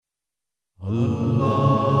You're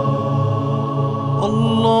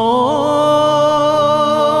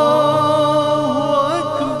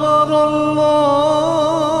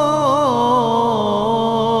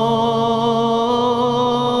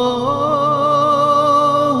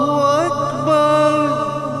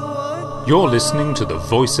listening to the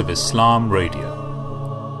Voice of Islam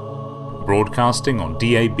Radio, broadcasting on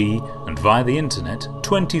DAB and via the internet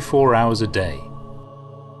 24 hours a day.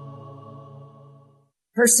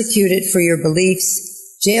 Persecuted for your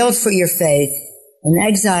beliefs, jailed for your faith, and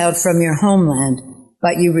exiled from your homeland,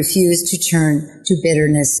 but you refuse to turn to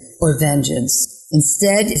bitterness or vengeance.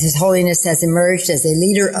 Instead, His Holiness has emerged as a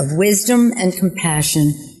leader of wisdom and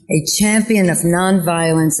compassion, a champion of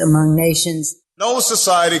nonviolence among nations. No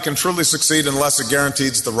society can truly succeed unless it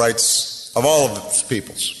guarantees the rights of all of its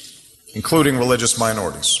peoples, including religious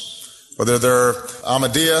minorities, whether they're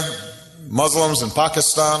Ahmadiyya, Muslims in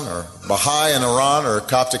Pakistan, or Baha'i in Iran, or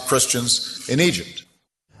Coptic Christians in Egypt.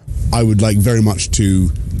 I would like very much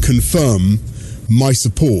to confirm my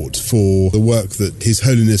support for the work that His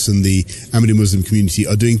Holiness and the Ahmadi Muslim community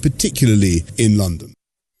are doing, particularly in London.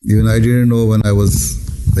 Even I didn't know when I was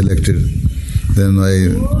elected, then my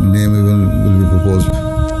name even will be proposed.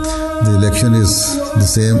 The election is the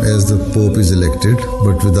same as the Pope is elected,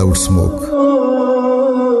 but without smoke.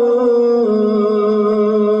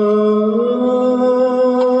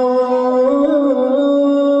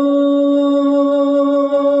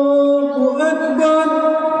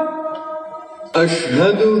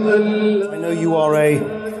 I know you are a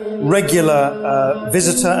regular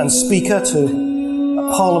visitor and speaker to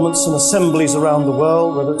parliaments and assemblies around the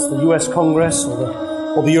world, whether it's the US Congress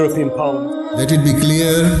or the European Parliament. Let it be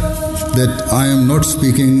clear that I am not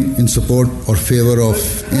speaking in support or favor of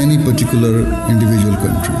any particular individual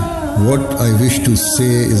country. What I wish to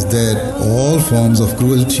say is that all forms of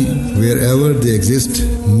cruelty, wherever they exist,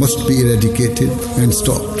 must be eradicated and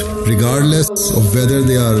stopped, regardless of whether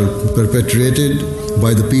they are perpetrated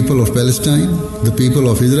by the people of Palestine, the people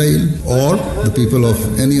of Israel, or the people of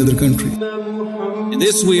any other country. In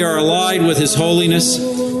this we are allied with His Holiness,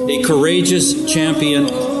 a courageous champion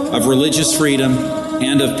of religious freedom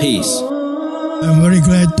and of peace. I'm very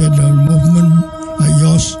glad that the movement like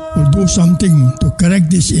yours will do something to correct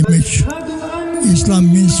this image.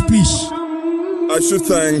 Islam means peace. I should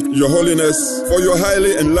thank Your Holiness for your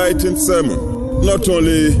highly enlightened sermon, not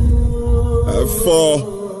only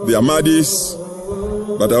for the Ahmadis,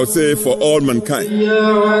 but I would say for all mankind.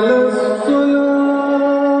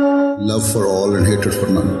 Love for all and hatred for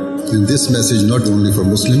none. And this message not only for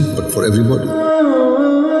Muslims, but for everybody.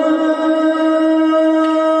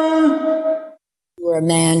 You are a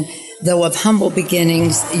man, though of humble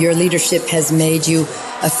beginnings, your leadership has made you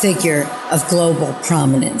a figure of global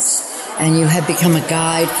prominence, and you have become a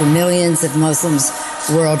guide for millions of Muslims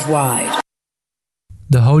worldwide.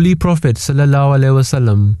 The Holy Prophet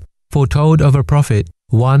ﷺ foretold of a prophet,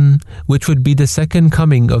 one which would be the second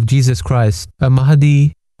coming of Jesus Christ, a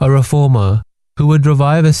Mahdi, a reformer, who would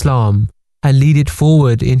revive Islam and lead it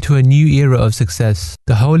forward into a new era of success.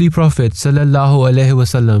 The Holy Prophet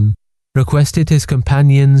ﷺ requested his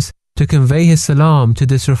companions to convey his salam to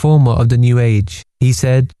this reformer of the new age. He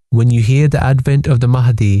said, "When you hear the advent of the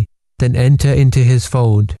Mahdi, then enter into his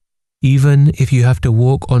fold, even if you have to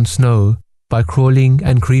walk on snow by crawling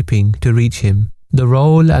and creeping to reach him." The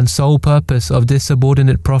role and sole purpose of this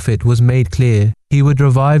subordinate prophet was made clear. He would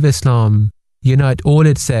revive Islam, unite all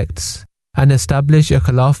its sects, and establish a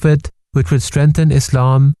caliphate which would strengthen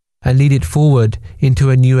Islam and lead it forward into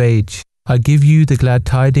a new age. I give you the glad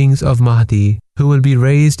tidings of Mahdi, who will be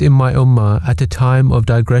raised in my ummah at a time of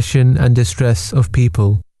digression and distress of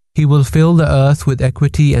people. He will fill the earth with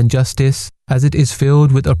equity and justice as it is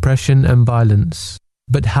filled with oppression and violence.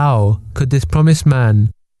 But how could this promised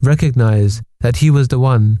man recognize that he was the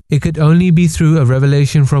one? It could only be through a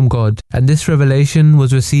revelation from God, and this revelation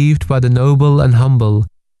was received by the noble and humble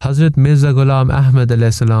Hazrat Mirza Ghulam Ahmad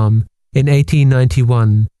alayhi salam in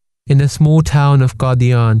 1891 in the small town of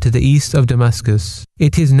Qadian to the east of Damascus.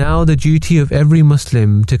 It is now the duty of every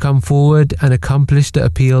Muslim to come forward and accomplish the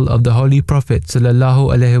appeal of the Holy Prophet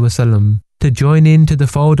ﷺ, to join in to the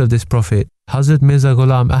fold of this Prophet, Hazrat Mirza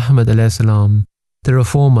Ghulam Ahmad alayhi salam, the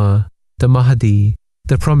reformer, the Mahdi,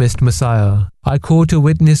 the promised Messiah. I call to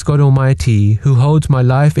witness God Almighty, who holds my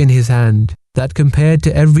life in His hand, that compared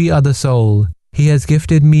to every other soul, He has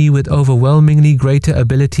gifted me with overwhelmingly greater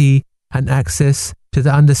ability and access to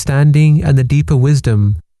the understanding and the deeper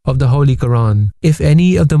wisdom of the Holy Quran. If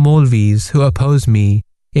any of the Maulvis who oppose me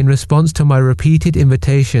in response to my repeated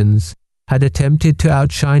invitations had attempted to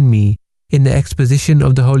outshine me in the exposition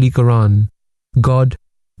of the Holy Quran, God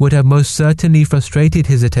would have most certainly frustrated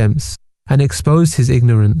his attempts and exposed his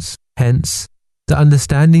ignorance. Hence, the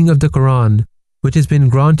understanding of the Quran, which has been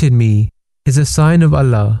granted me, is a sign of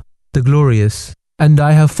Allah, the Glorious, and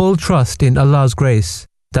I have full trust in Allah's grace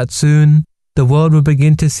that soon the world will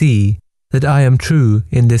begin to see that I am true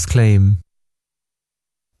in this claim.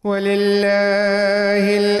 وَلِلَّهِ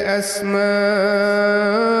الْأَسْمَاءُ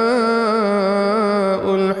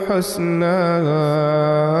الْحُسْنَى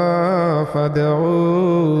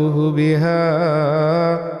فَادْعُوهُ بِهَا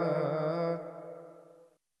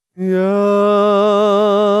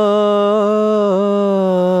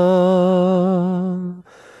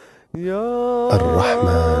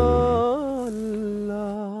الرحمن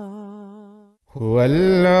هو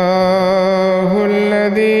الله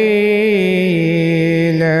الذي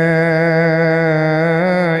لا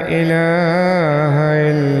إله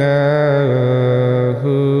إلا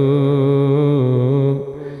هو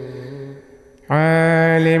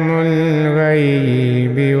عالم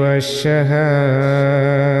الغيب والشهادة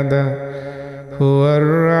هو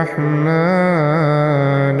الرحمن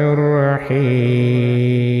الرحيم.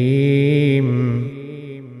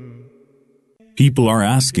 People are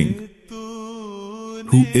asking,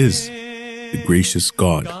 who is the gracious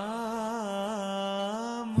God?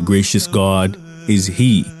 Gracious God is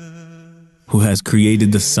He who has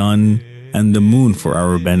created the sun and the moon for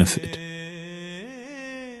our benefit.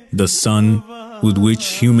 The sun with which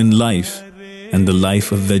human life and the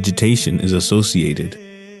life of vegetation is associated.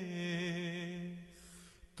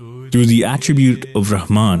 Through the attribute of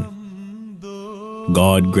Rahman,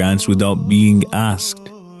 God grants without being asked.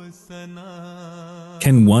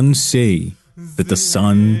 Can one say that the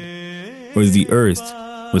sun or the earth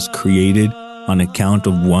was created on account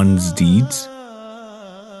of one's deeds?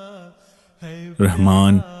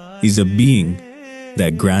 Rahman is a being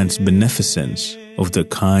that grants beneficence of the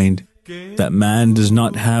kind that man does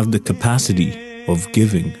not have the capacity of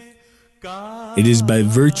giving. It is by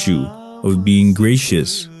virtue of being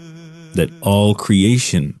gracious that all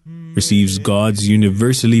creation receives God's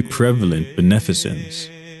universally prevalent beneficence.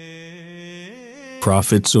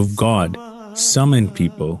 Prophets of God summon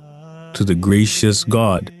people to the gracious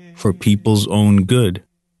God for people's own good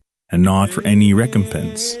and not for any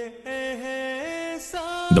recompense.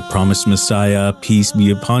 The promised Messiah, peace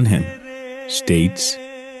be upon him, states,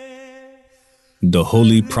 "The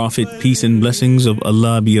Holy Prophet, peace and blessings of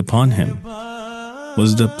Allah be upon him,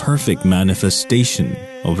 was the perfect manifestation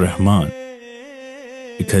of Rahman,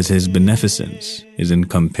 because his beneficence is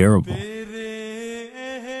incomparable.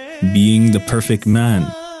 Being the perfect man,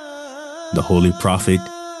 the Holy Prophet,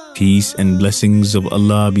 peace and blessings of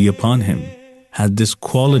Allah be upon him, had this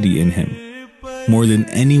quality in him more than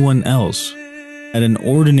anyone else, and an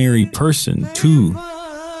ordinary person too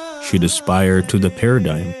should aspire to the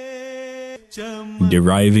paradigm,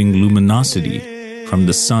 deriving luminosity from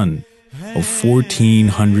the sun of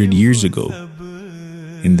 1400 years ago.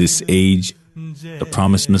 In this age, the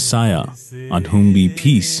promised Messiah, on whom be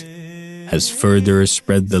peace, has further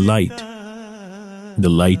spread the light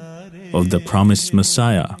of the promised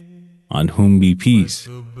Messiah, on whom be peace,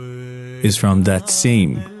 is from that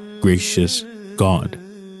same gracious God.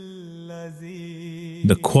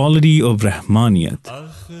 The quality of Rahmaniyat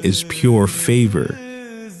is pure favor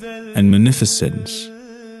and beneficence,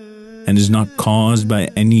 and is not caused by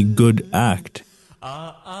any good act,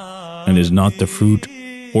 and is not the fruit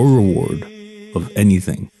or reward of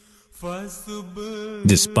anything.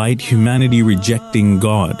 Despite humanity rejecting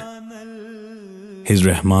God, His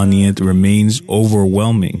Rahmaniyat remains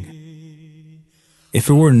overwhelming. If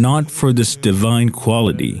it were not for this divine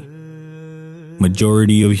quality,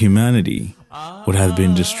 majority of humanity would have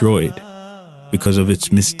been destroyed because of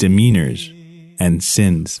its misdemeanors and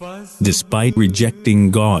sins. Despite rejecting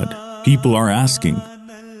God, people are asking,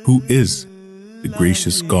 who is the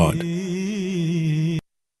gracious God?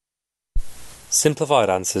 Simplified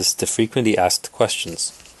answers to frequently asked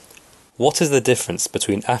questions. What is the difference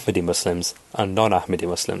between Ahmadi Muslims and non-Ahmadi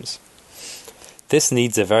Muslims? This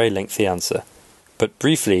needs a very lengthy answer, but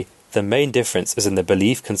briefly, the main difference is in the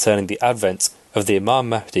belief concerning the advent of the Imam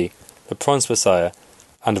Mahdi, the promised Messiah,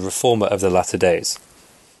 and the reformer of the latter days.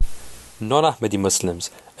 Non-Ahmadi Muslims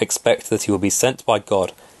expect that he will be sent by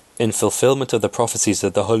God in fulfillment of the prophecies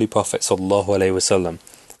of the Holy Prophet ﷺ,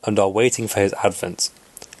 and are waiting for his advent.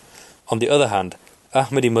 On the other hand,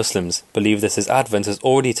 Ahmadi Muslims believe that his advent has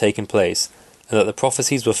already taken place and that the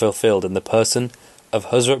prophecies were fulfilled in the person of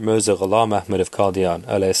Hazrat Mirza Ghulam Ahmad of Qadian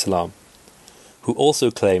ﷺ, who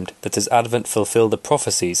also claimed that his advent fulfilled the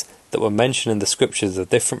prophecies that were mentioned in the scriptures of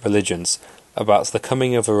different religions about the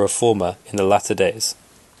coming of a reformer in the latter days.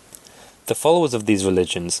 The followers of these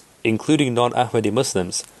religions, including non-Ahmadi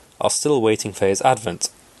Muslims, are still waiting for his advent.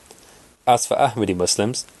 As for Ahmadi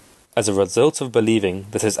Muslims, as a result of believing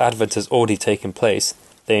that his advent has already taken place,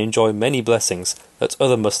 they enjoy many blessings that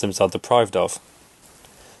other Muslims are deprived of.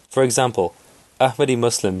 For example, Ahmadi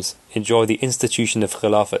Muslims enjoy the institution of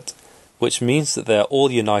Khilafat, which means that they are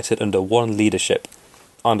all united under one leadership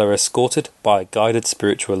and are escorted by a guided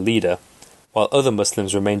spiritual leader, while other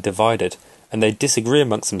Muslims remain divided and they disagree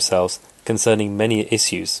amongst themselves concerning many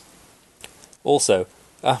issues. Also,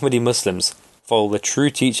 Ahmadi Muslims follow the true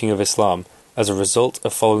teaching of Islam as a result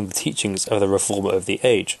of following the teachings of the Reformer of the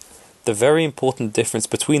age. The very important difference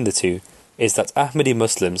between the two is that Ahmadi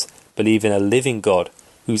Muslims believe in a living God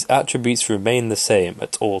whose attributes remain the same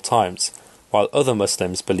at all times, while other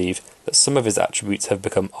Muslims believe that some of his attributes have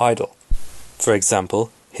become idle. For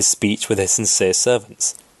example, his speech with his sincere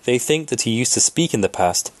servants. They think that he used to speak in the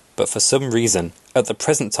past, but for some reason, at the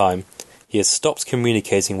present time, he has stopped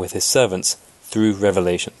communicating with his servants through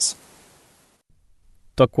revelations.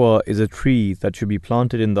 Taqwa is a tree that should be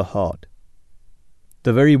planted in the heart.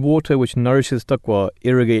 The very water which nourishes taqwa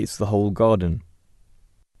irrigates the whole garden.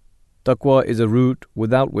 Taqwa is a root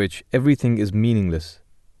without which everything is meaningless,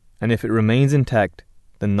 and if it remains intact,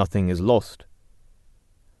 then nothing is lost.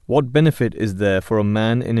 What benefit is there for a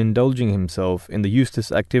man in indulging himself in the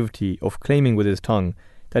useless activity of claiming with his tongue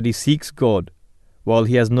that he seeks God, while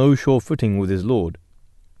he has no sure footing with his Lord?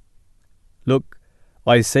 Look,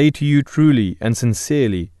 I say to you truly and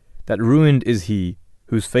sincerely that ruined is he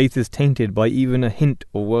whose faith is tainted by even a hint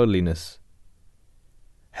of worldliness.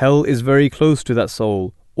 Hell is very close to that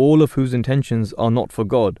soul, all of whose intentions are not for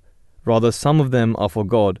God, rather some of them are for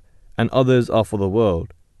God, and others are for the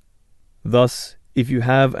world. Thus, if you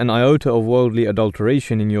have an iota of worldly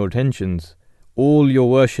adulteration in your intentions, all your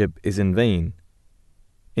worship is in vain.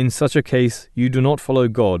 In such a case, you do not follow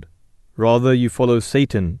God, rather you follow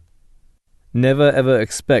Satan. Never ever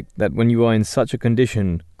expect that when you are in such a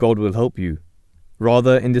condition, God will help you.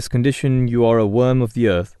 Rather, in this condition you are a worm of the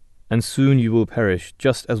earth, and soon you will perish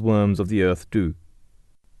just as worms of the earth do.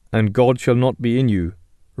 And God shall not be in you,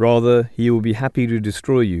 rather he will be happy to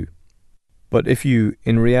destroy you. But if you,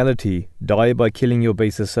 in reality, die by killing your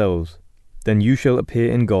baser selves, then you shall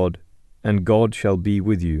appear in God, and God shall be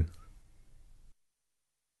with you.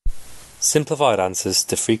 Simplified answers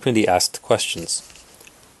to frequently asked questions.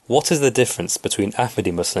 What is the difference between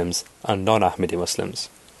Ahmadi Muslims and non-Ahmadi Muslims?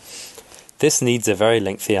 This needs a very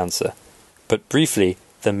lengthy answer, but briefly,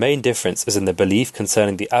 the main difference is in the belief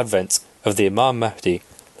concerning the advent of the Imam Mahdi,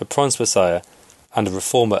 the promised Messiah, and the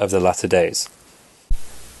Reformer of the latter days.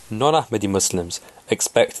 Non-Ahmadi Muslims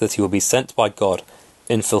expect that he will be sent by God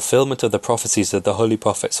in fulfillment of the prophecies of the Holy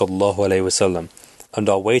Prophet ﷺ and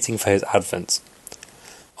are waiting for his advent.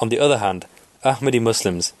 On the other hand, Ahmadi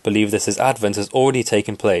Muslims believe that his advent has already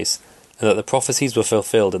taken place and that the prophecies were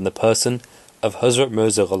fulfilled in the person of Hazrat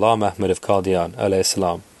Mirza Ghulam Ahmad of Qadian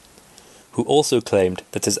ﷺ, who also claimed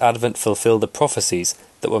that his advent fulfilled the prophecies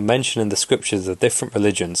that were mentioned in the scriptures of different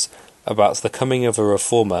religions about the coming of a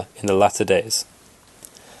reformer in the latter days.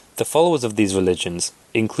 The followers of these religions,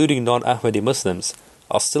 including non-Ahmadi Muslims,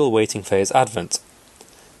 are still waiting for his advent.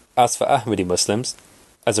 As for Ahmadi Muslims,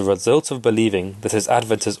 as a result of believing that his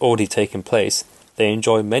advent has already taken place, they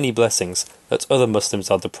enjoy many blessings that other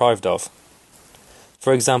Muslims are deprived of.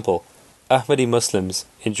 For example, Ahmadi Muslims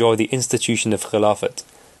enjoy the institution of Khilafat,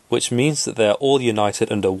 which means that they are all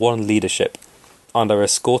united under one leadership and are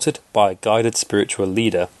escorted by a guided spiritual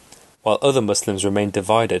leader, while other Muslims remain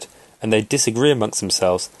divided and they disagree amongst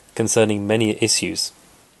themselves concerning many issues.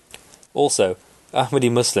 Also,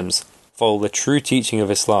 Ahmadi Muslims follow the true teaching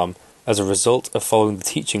of Islam as a result of following the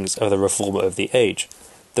teachings of the Reformer of the age.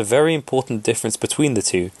 The very important difference between the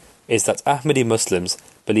two is that Ahmadi Muslims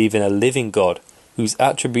believe in a living God whose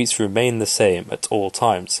attributes remain the same at all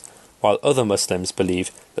times, while other Muslims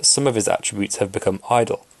believe that some of his attributes have become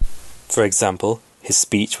idle. For example, his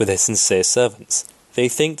speech with his sincere servants. They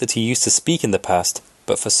think that he used to speak in the past,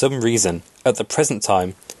 but for some reason, at the present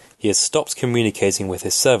time, he has stopped communicating with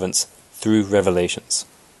his servants through revelations.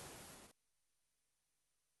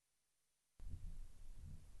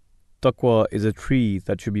 Taqwa is a tree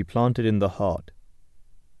that should be planted in the heart.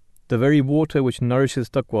 The very water which nourishes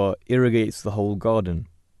taqwa irrigates the whole garden.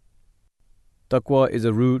 Taqwa is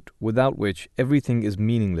a root without which everything is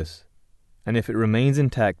meaningless, and if it remains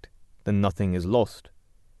intact, then nothing is lost.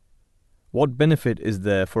 What benefit is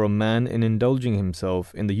there for a man in indulging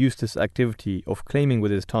himself in the useless activity of claiming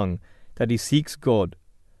with his tongue that he seeks God,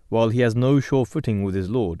 while he has no sure footing with his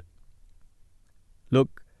Lord?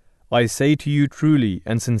 Look, I say to you truly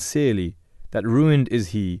and sincerely that ruined is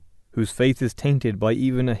he whose faith is tainted by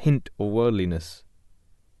even a hint of worldliness.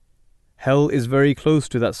 Hell is very close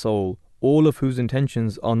to that soul, all of whose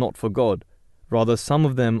intentions are not for God, rather some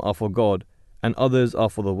of them are for God, and others are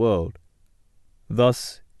for the world.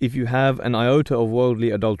 Thus, if you have an iota of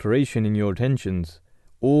worldly adulteration in your intentions,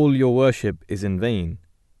 all your worship is in vain.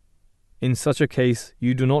 In such a case,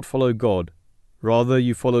 you do not follow God, rather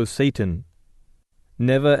you follow Satan.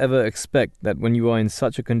 Never ever expect that when you are in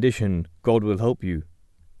such a condition, God will help you.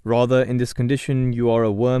 Rather, in this condition you are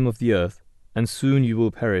a worm of the earth, and soon you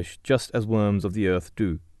will perish just as worms of the earth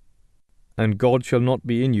do. And God shall not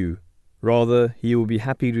be in you, rather He will be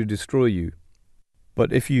happy to destroy you.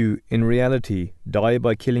 But if you, in reality, die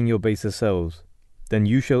by killing your baser selves, then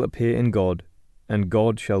you shall appear in God, and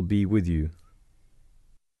God shall be with you.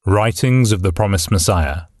 Writings of the Promised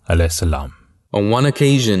Messiah, alayhi salam. On one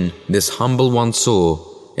occasion, this humble one saw,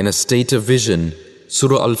 in a state of vision,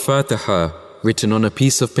 Surah Al-Fatiha written on a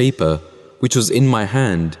piece of paper, which was in my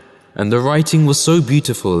hand, and the writing was so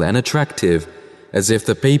beautiful and attractive, as if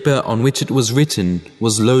the paper on which it was written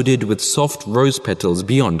was loaded with soft rose petals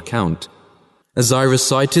beyond count. As I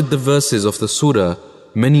recited the verses of the surah,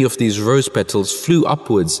 many of these rose petals flew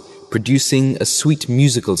upwards, producing a sweet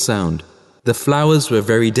musical sound. The flowers were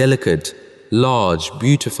very delicate, large,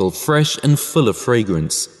 beautiful, fresh and full of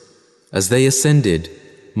fragrance. As they ascended,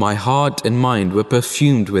 my heart and mind were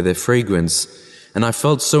perfumed with their fragrance, and I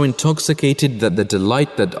felt so intoxicated that the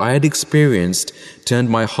delight that I had experienced turned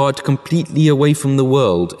my heart completely away from the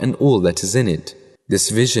world and all that is in it. This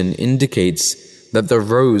vision indicates that the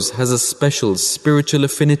rose has a special spiritual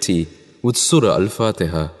affinity with Surah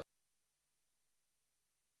Al-Fatiha.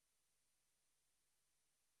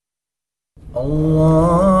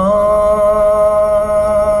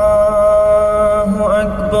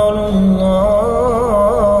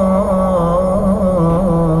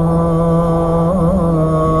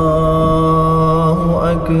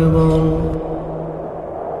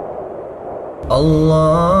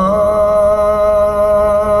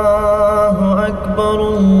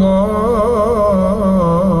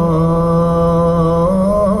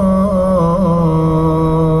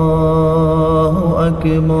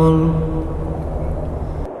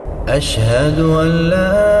 أشهد أن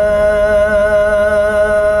لا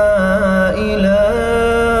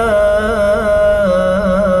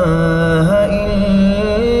إله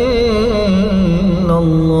إلا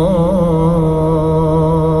الله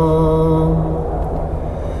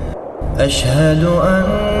أشهد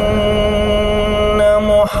أن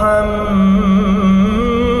محمدا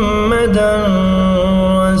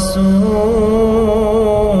رسول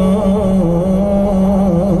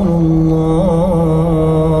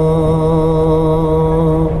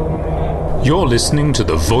You're listening to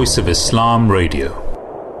the Voice of Islam Radio.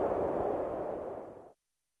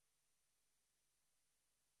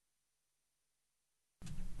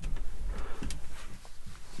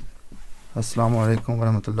 Assalamu alaikum wa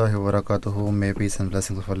rahmatullahi wa barakatuhu. May peace and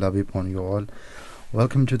blessings of Allah be upon you all.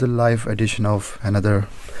 Welcome to the live edition of another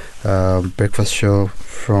breakfast show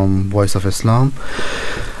from Voice of Islam.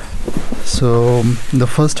 So the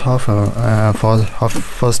first half an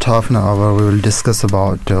hour we will discuss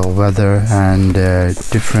about weather and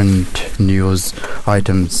different news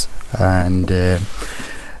items, and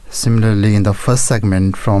similarly in the first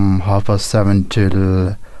segment from 7:30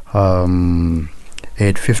 till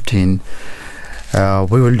 8:15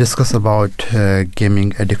 we will discuss about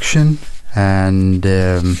gaming addiction, and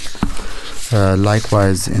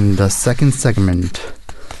likewise in the second segment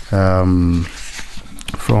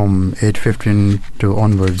from 8:15 to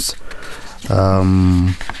onwards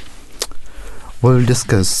we'll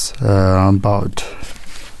discuss about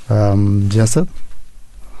Jasad.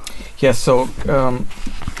 Yes, so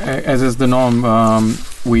as is the norm,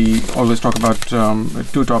 we always talk about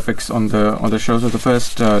two topics on the show. So the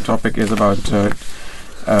first topic is about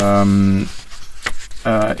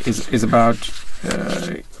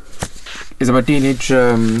teenage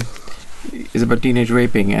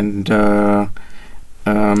raping, and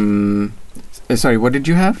sorry, what did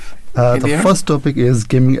you have? The first topic is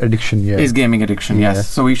gaming addiction. Is gaming addiction? Yes.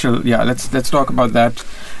 So we shall. Let's talk about that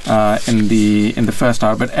in the first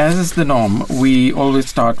hour. But as is the norm, we always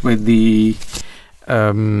start with the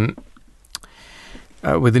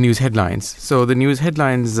news headlines. So the news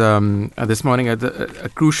headlines this morning are a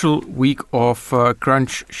crucial week of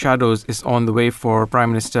crunch shadows is on the way for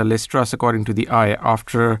Prime Minister Liz Truss, according to the Eye,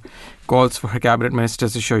 after calls for her cabinet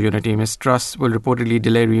ministers to show unity. Ms. Truss will reportedly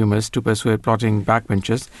delay rumours to persuade plotting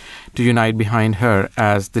backbenchers to unite behind her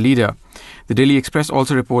as the leader. The Daily Express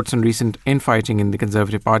also reports on recent infighting in the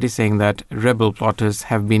Conservative Party, saying that rebel plotters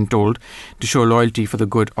have been told to show loyalty for the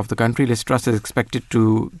good of the country. Liz Truss is expected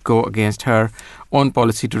to go against her own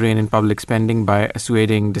policy to rein in public spending by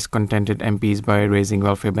assuaging discontented MPs by raising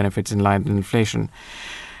welfare benefits in line with inflation.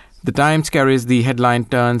 The Times carries the headline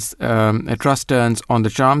Truss turns on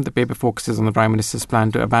the charm. The paper focuses on the Prime Minister's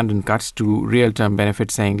plan to abandon cuts to real-term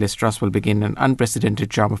benefits, saying Liz Truss will begin an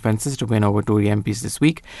unprecedented charm offences to win over Tory MPs this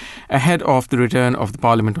week. Ahead of the return of the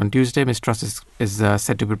Parliament on Tuesday, Ms. Truss is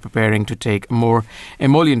said to be preparing to take a more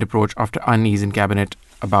emollient approach after unease in Cabinet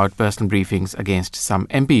about personal briefings against some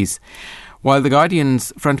MPs. While The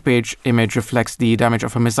Guardian's front page image reflects the damage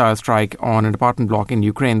of a missile strike on an apartment block in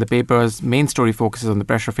Ukraine, the paper's main story focuses on the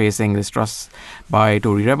pressure facing Liz Truss by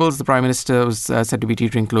Tory rebels. The Prime Minister was said to be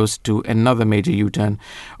teetering close to another major U-turn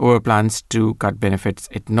over plans to cut benefits.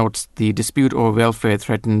 It notes the dispute over welfare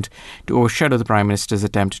threatened to overshadow the Prime Minister's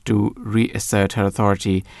attempt to reassert her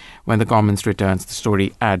authority when the Commons returns, the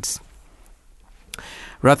story adds.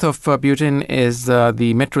 Wrath of Putin is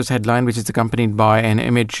the Metro's headline, which is accompanied by an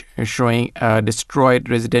image showing a destroyed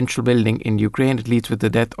residential building in Ukraine. It leads with the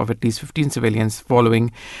death of at least 15 civilians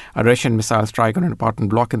following a Russian missile strike on an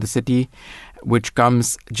apartment block in the city, which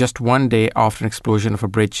comes just one day after an explosion of a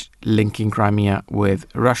bridge linking Crimea with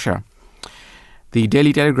Russia. The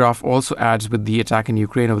Daily Telegraph also adds with the attack in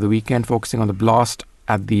Ukraine over the weekend, focusing on the blast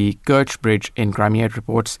at the Kerch Bridge in Crimea. It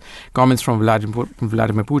reports comments from Vladimir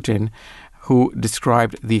Putin, who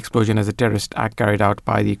described the explosion as a terrorist act carried out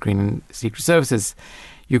by the Ukrainian secret services.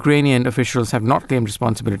 Ukrainian officials have not claimed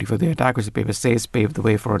responsibility for the attack, which the paper says paved the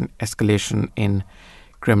way for an escalation in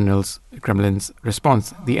Kremlin's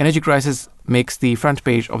response. The energy crisis makes the front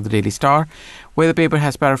page of the Daily Star, where the paper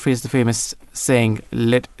has paraphrased the famous saying,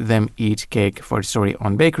 "Let them eat cake," for its story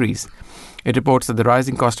on bakeries. It reports that the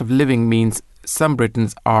rising cost of living means some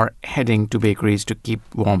Britons are heading to bakeries to keep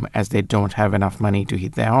warm as they don't have enough money to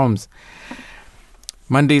heat their homes.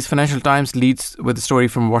 Monday's Financial Times leads with a story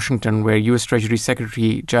from Washington, where U.S. Treasury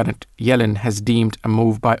Secretary Janet Yellen has deemed a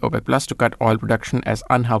move by OPEC Plus to cut oil production as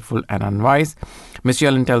unhelpful and unwise. Ms.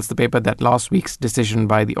 Yellen tells the paper that last week's decision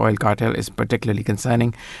by the oil cartel is particularly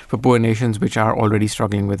concerning for poor nations which are already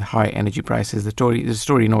struggling with high energy prices. The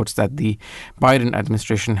story notes that the Biden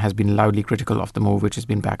administration has been loudly critical of the move, which has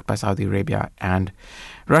been backed by Saudi Arabia and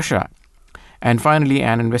Russia. And finally,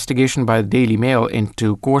 an investigation by the Daily Mail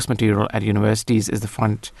into course material at universities is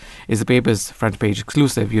the paper's front page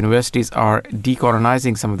exclusive. Universities are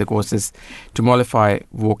decolonizing some of the courses to mollify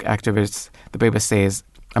woke activists, the paper says,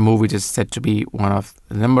 a move which is said to be one of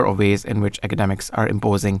the number of ways in which academics are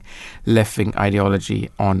imposing left-wing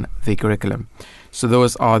ideology on the curriculum. So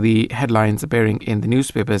those are the headlines appearing in the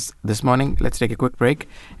newspapers this morning. Let's take a quick break,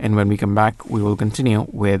 and when we come back, we will continue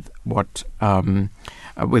with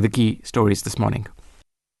with the key stories this morning.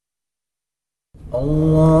 Allahu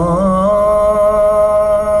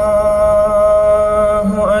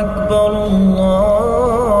Akbar,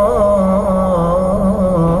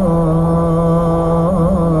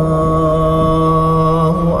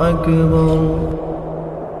 Allahu Akbar,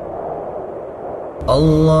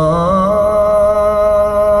 Allahu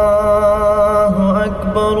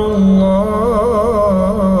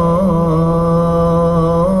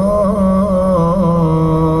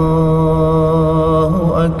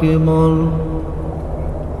Akbar,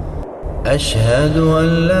 أشهد أن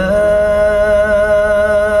لا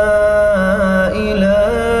إله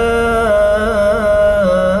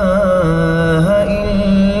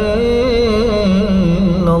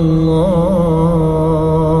إلا الله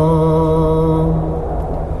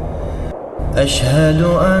أشهد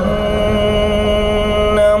أن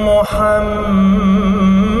محمدا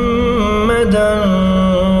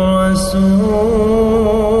رسول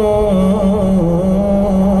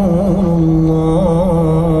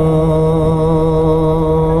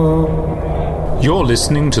You're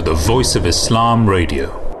listening to the Voice of Islam Radio.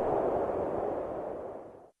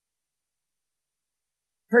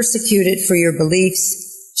 Persecuted for your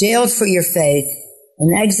beliefs, jailed for your faith,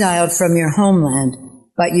 and exiled from your homeland,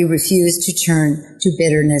 but you refuse to turn to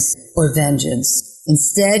bitterness or vengeance.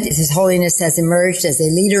 Instead, His Holiness has emerged as a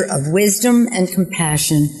leader of wisdom and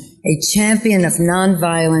compassion, a champion of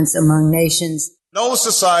nonviolence among nations. No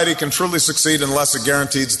society can truly succeed unless it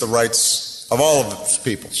guarantees the rights of all of its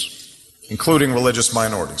peoples, including religious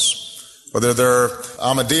minorities, whether they're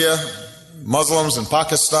Ahmadiyya Muslims in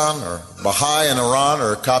Pakistan, or Baha'i in Iran,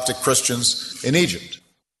 or Coptic Christians in Egypt.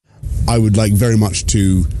 I would like very much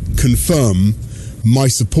to confirm my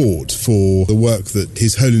support for the work that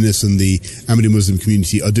His Holiness and the Ahmadi Muslim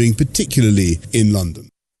community are doing, particularly in London.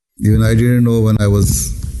 Even I didn't know when I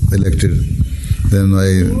was elected, then my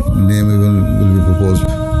name even will be proposed.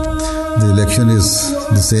 The election is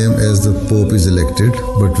the same as the Pope is elected,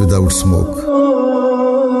 but without smoke.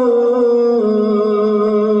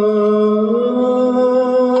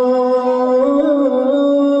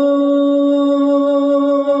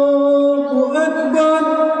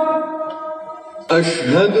 I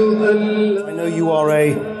know you are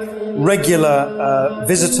a regular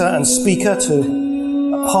visitor and speaker to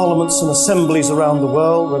parliaments and assemblies around the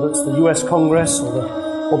world, whether it's the US Congress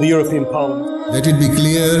or the European Parliament. Let it be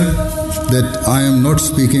clear that I am not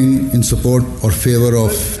speaking in support or favor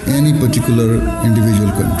of any particular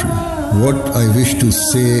individual country. What I wish to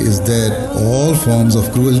say is that all forms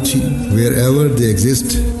of cruelty, wherever they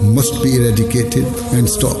exist, must be eradicated and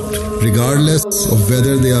stopped, regardless of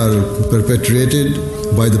whether they are perpetrated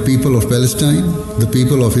by the people of Palestine, the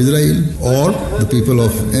people of Israel, or the people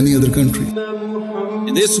of any other country.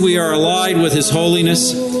 In this we are allied with His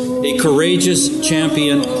Holiness, a courageous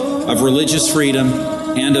champion of religious freedom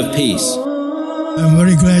and of peace. I'm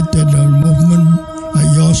very glad that the movement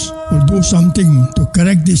yours will do something to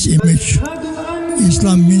correct this image.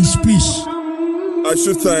 Islam means peace. I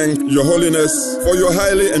should thank Your Holiness for your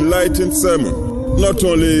highly enlightened sermon, not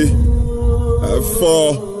only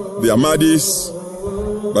for the Ahmadis,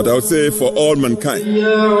 but I would say for all mankind.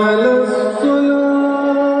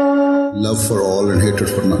 Love for all and hatred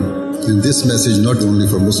for none. And this message not only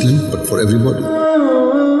for Muslims, but for everybody.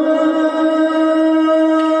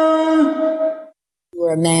 You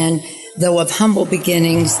are a man, though of humble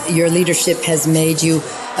beginnings, your leadership has made you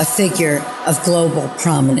a figure of global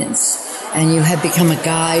prominence, and you have become a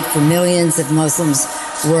guide for millions of Muslims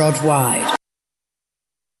worldwide.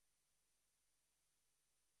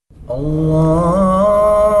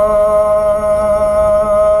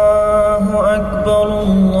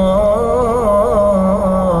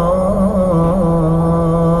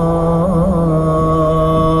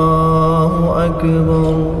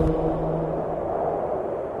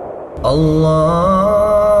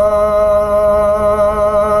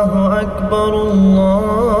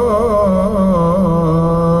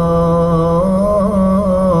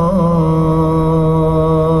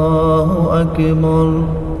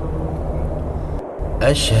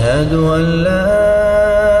 أشهد أن لا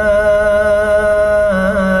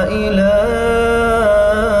إله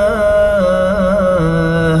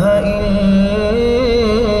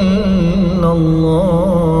إلا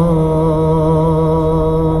الله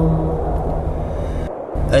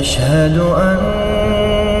أشهد أن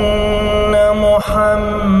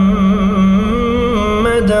محمدا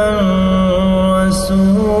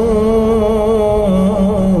رسول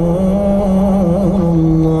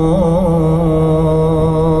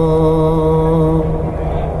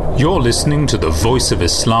You're listening to the Voice of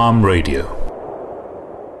Islam Radio.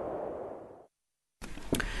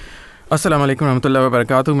 Assalamu alaikum warahmatullahi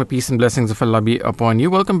wabarakatuh. May peace and blessings of Allah be upon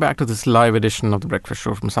you. Welcome back to this live edition of the Breakfast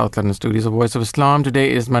Show from South London studios of Voice of Islam.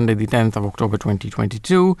 Today is Monday, the 10th of October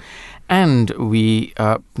 2022, and we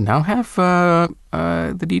now have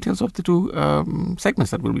the details of the two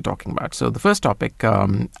segments that we'll be talking about. So the first topic,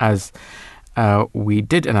 as we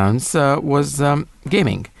did announce, was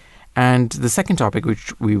gaming. And the second topic,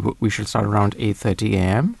 which we shall start around 8:30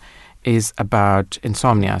 a.m., is about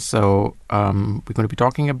insomnia. So we're going to be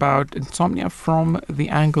talking about insomnia from the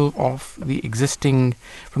angle of from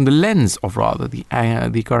the lens of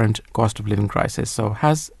the current cost of living crisis. So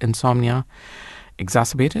has insomnia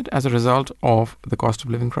exacerbated as a result of the cost of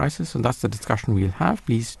living crisis? And that's the discussion we'll have.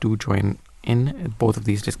 Please do join in both of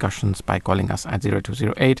these discussions by calling us at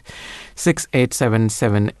 0208 687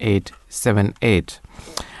 7878.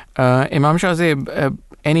 Imam Shahzeb,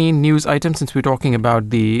 any news items since we're talking about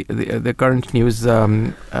the current news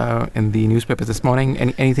in the newspapers this morning?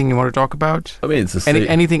 Anything you want to talk about? I mean, it's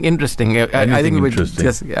anything interesting? I think we would just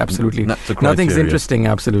absolutely nothing's interesting.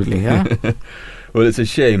 Absolutely, yeah. Well, it's a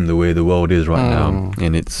shame the way the world is right now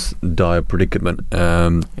in its dire predicament.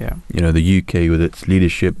 You know, the UK with its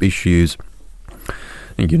leadership issues.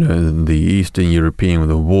 You know, the Eastern European with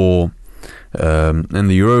the war. And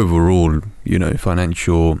the overall,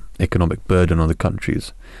 financial, economic burden on the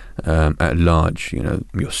countries at large, your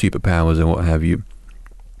superpowers and what have you.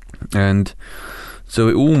 And so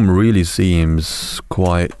it all really seems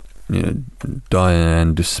quite, dire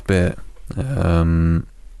and despair.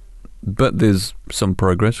 But there's some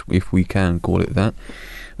progress, if we can call it that,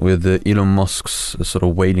 with Elon Musk's sort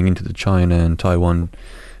of wading into the China and Taiwan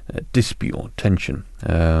dispute or tension.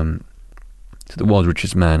 to the world's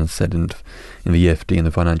richest man, said in the EFD and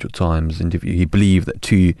the Financial Times interview, he believed that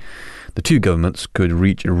the two governments could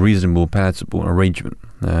reach a reasonable, palatable arrangement.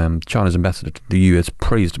 China's ambassador to the US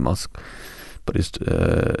praised Musk, but his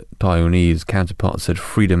Taiwanese counterpart said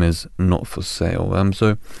freedom is not for sale.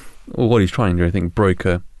 So what he's trying to do, I think,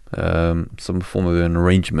 broker some form of an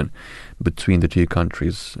arrangement between the two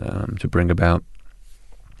countries to bring about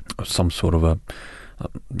some sort of a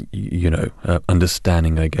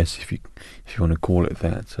understanding, I guess, if you want to call it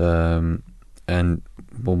that. And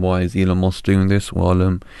why is Elon Musk doing this?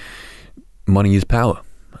 Well, money is power,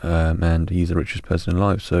 and he's the richest person in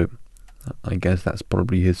life. So I guess that's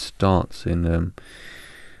probably his stance in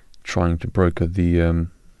trying to broker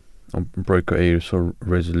a sort of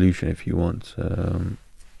resolution, if you want,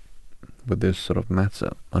 with this sort of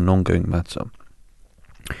matter, an ongoing matter.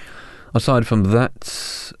 Aside from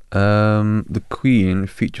that, the Queen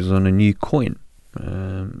features on a new coin.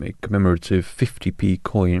 A commemorative 50p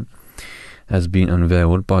coin has been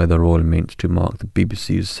unveiled by the Royal Mint to mark the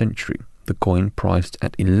BBC's century. The coin, priced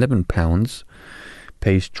at £11,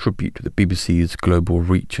 pays tribute to the BBC's global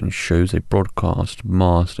reach and shows a broadcast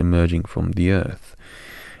mast emerging from the earth.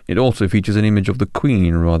 It also features an image of the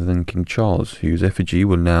Queen rather than King Charles, whose effigy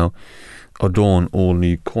will now adorn all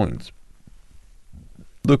new coins.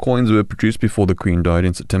 The coins were produced before the Queen died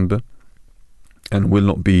in September and will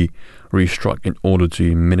not be restruck in order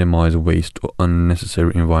to minimise waste or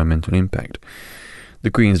unnecessary environmental impact.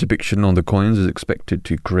 The Queen's depiction on the coins is expected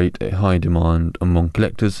to create a high demand among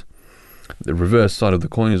collectors. The reverse side of the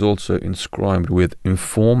coin is also inscribed with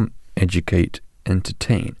 "Inform, Educate,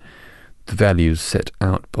 Entertain," the values set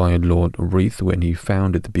out by Lord Reith when he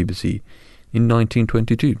founded the BBC in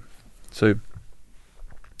 1922. So,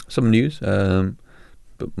 some news, but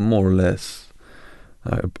more or less,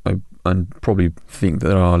 I probably think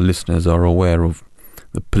that our listeners are aware of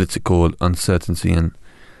the political uncertainty and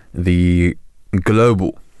the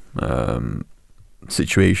global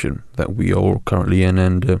situation that we are currently in,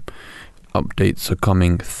 and updates are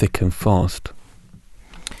coming thick and fast.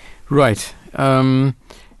 Right.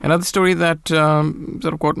 Another story that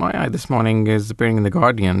sort of caught my eye this morning is appearing in The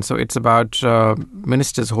Guardian. So it's about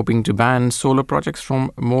ministers hoping to ban solar projects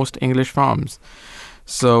from most English farms.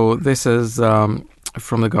 So this is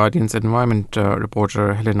from The Guardian's environment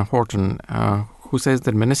reporter Helena Horton, who says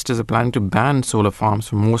that ministers are planning to ban solar farms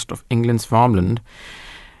from most of England's farmland.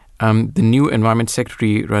 The new Environment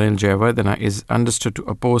Secretary, Ranil Jayawardena, is understood to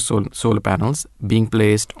oppose solar panels being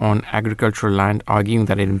placed on agricultural land, arguing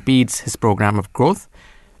that it impedes his program of growth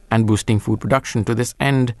and boosting food production. To this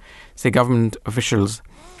end, say government officials,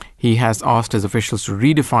 he has asked his officials to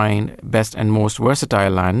redefine best and most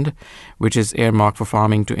versatile land, which is earmarked for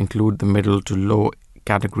farming, to include the middle to low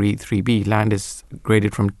category 3B. Land is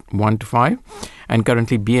graded from 1 to 5, and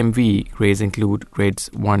currently BMV grades include grades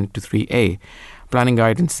 1 to 3A. Planning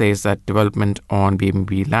guidance says that development on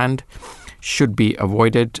BMV land should be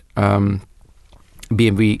avoided.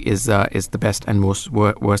 BMV is the best and most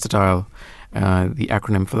versatile, the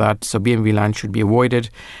acronym for that. So BMV land should be avoided,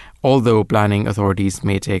 although planning authorities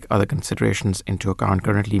may take other considerations into account.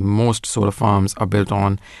 Currently, most solar farms are built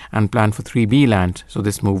on and planned for 3B land, so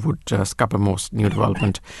this move would scupper most new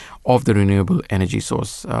development of the renewable energy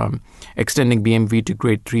source. Extending BMV to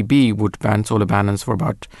grade 3B would ban solar panels for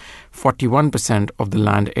about 41% of the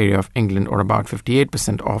land area of England, or about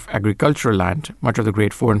 58% of agricultural land. Much of the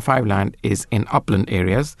grade 4 and 5 land is in upland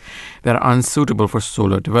areas that are unsuitable for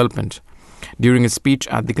solar development. During a speech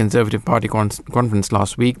at the Conservative Party conference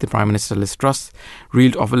last week, the Prime Minister Liz Truss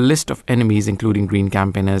reeled off a list of enemies, including Green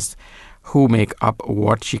campaigners, who make up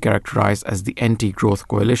what she characterised as the anti-growth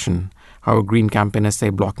coalition. However, Green campaigners say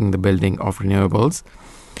blocking the building of renewables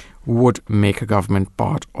would make a government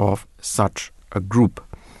part of such a group.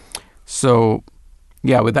 So,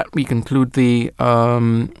 yeah, with that we conclude the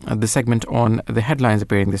segment on the headlines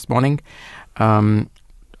appearing this morning.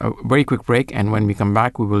 A very quick break, and when we come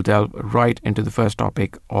back, we will delve right into the first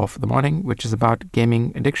topic of the morning, which is about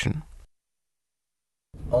gaming addiction.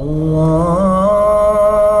 Allahu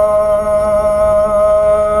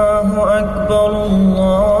Akbar, Allahu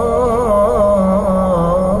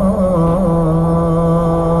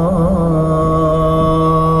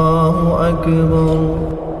Akbar,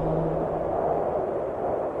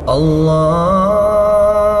 Allah.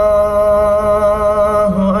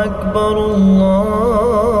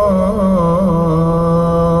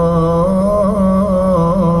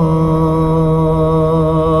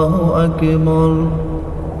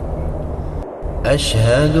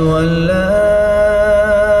 أشهد أن لا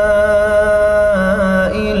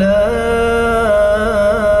إله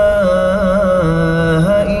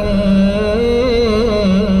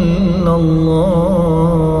إلا الله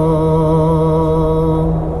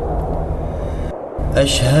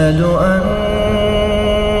أشهد أن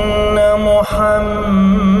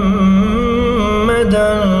محمدا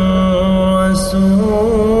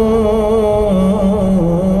رسول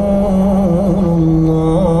الله.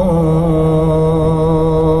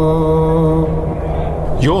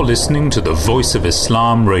 You're listening to the Voice of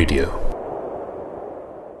Islam Radio.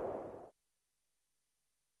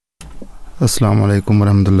 Assalamu alaikum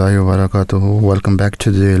warahmatullahi wabarakatuh. Welcome back to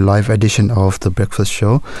the live edition of The Breakfast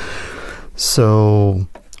Show. So,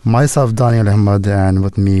 myself, Daniel Ahmad, and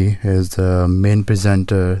with me is the main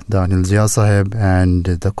presenter, Daniel Zia Sahib, and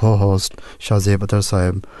the co-host, Shazib Atar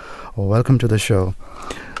Sahib. Welcome to the show.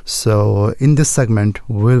 So, in this segment,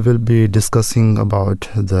 we will be discussing about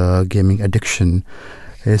the gaming addiction.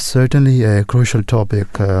 It's certainly a crucial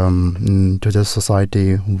topic to the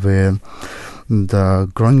society, where the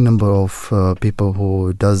growing number of people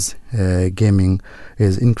who does gaming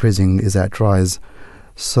is increasing, is at rise.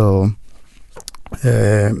 So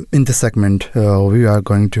in this segment we are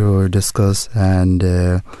going to discuss and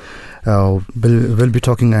we'll be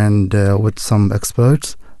talking and with some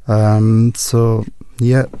experts. So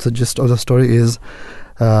the gist of the story is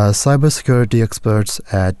cybersecurity experts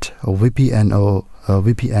at VPN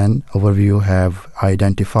Overview have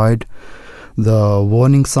identified the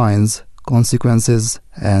warning signs, consequences,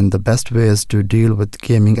 and the best ways to deal with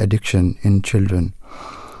gaming addiction in children.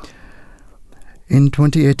 In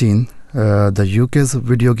 2018, the UK's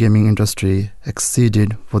video gaming industry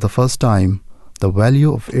exceeded for the first time the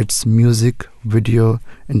value of its music video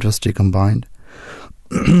industry combined.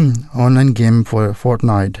 Online game for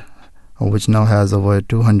Fortnite, which now has over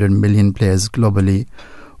 200 million players globally,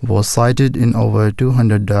 was cited in over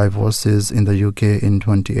 200 divorces in the UK in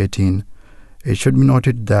 2018. It should be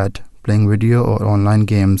noted that playing video or online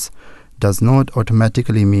games does not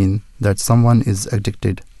automatically mean that someone is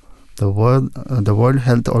addicted. The World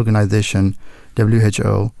Health Organization,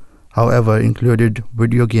 WHO, however, included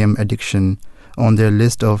video game addiction on their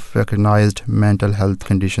list of recognized mental health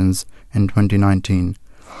conditions in 2019.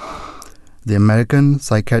 The American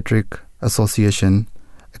Psychiatric Association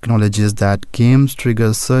acknowledges that games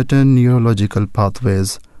trigger certain neurological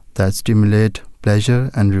pathways that stimulate pleasure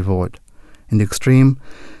and reward. In the extreme,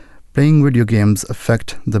 playing video games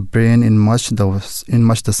affect the brain in much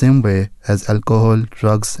the same way as alcohol,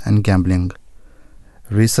 drugs, and gambling.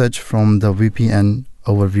 Research from the VPN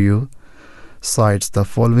Overview cites the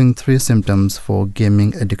following 3 symptoms for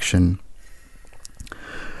gaming addiction: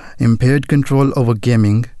 impaired control over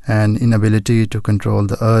gaming and inability to control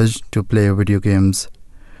the urge to play video games.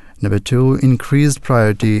 Number 2, increased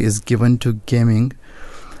priority is given to gaming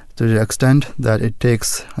to the extent that it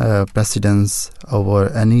takes precedence over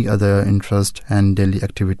any other interest and daily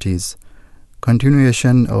activities.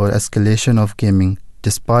 Continuation or escalation of gaming,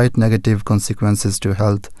 despite negative consequences to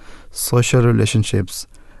health, social relationships,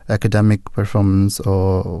 academic performance,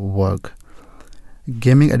 or work.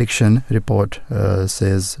 Gaming Addiction Report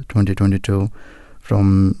says 2022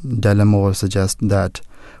 from Delamore suggests that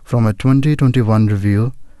from a 2021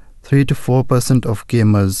 review, 3 to 4% of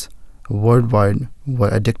gamers worldwide were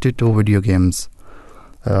addicted to video games,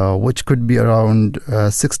 which could be around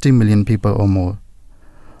 60 million people or more.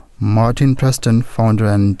 Martin Preston, founder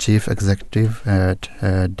and chief executive at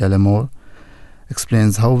Delamore,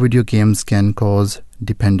 explains how video games can cause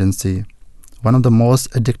dependency. One of the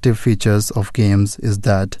most addictive features of games is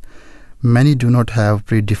that many do not have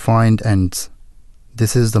predefined ends.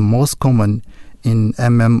 This is the most common in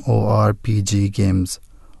MMORPG games.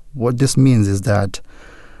 What this means is that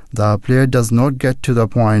the player does not get to the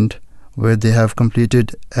point where they have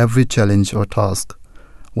completed every challenge or task,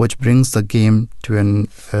 which brings the game to a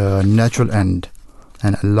natural end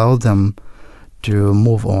and allow them to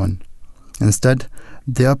move on. Instead,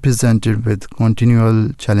 they are presented with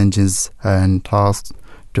continual challenges and tasks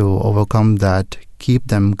to overcome that keep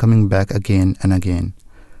them coming back again and again.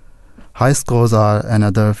 High scores are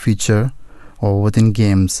another feature within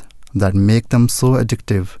games that make them so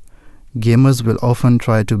addictive. Gamers will often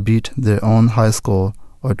try to beat their own high score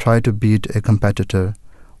or try to beat a competitor,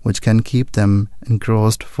 which can keep them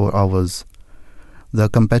engrossed for hours. The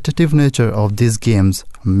competitive nature of these games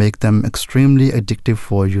make them extremely addictive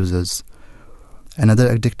for users. Another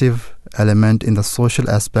addictive element in the social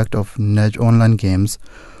aspect of online games,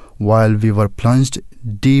 while we were plunged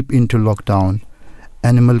deep into lockdown,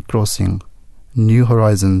 Animal Crossing: New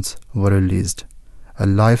Horizons were released, a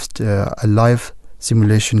live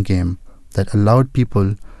simulation game that allowed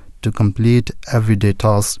people to complete everyday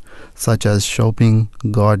tasks such as shopping,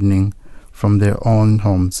 gardening from their own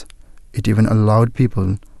homes. It even allowed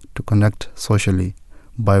people to connect socially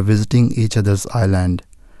by visiting each other's island.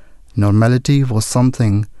 Normality was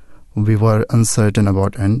something we were uncertain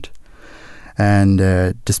about end. And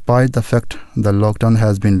despite the fact the lockdown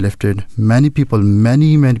has been lifted, many people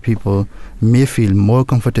may feel more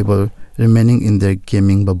comfortable remaining in their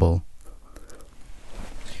gaming bubble.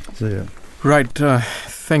 So, yeah. Right.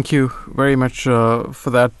 Thank you very much for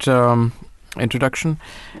that introduction.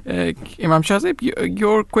 Imam Shahzeb,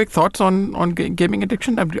 your quick thoughts on gaming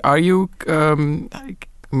addiction? Are you...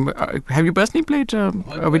 have you personally played a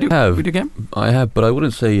video game? I have, but I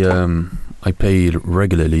wouldn't say I play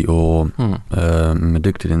regularly or I'm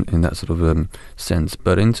addicted in that sort of sense.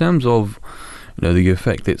 But in terms of the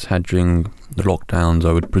effect it's had during the lockdowns,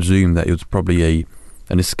 I would presume that it was probably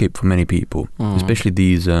an escape for many people, especially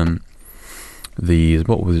these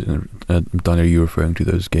what was it, Daniel, you referring to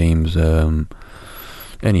those games?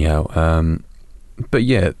 But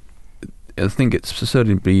yeah, I think it's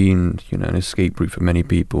certainly been an escape route for many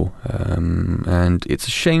people, and it's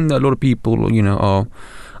a shame that a lot of people are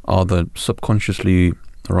either subconsciously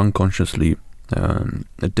or unconsciously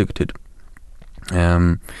addicted.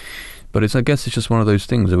 But I guess it's just one of those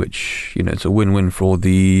things which it's a win-win for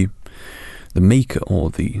the maker or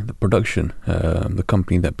the production, the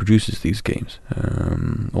company that produces these games,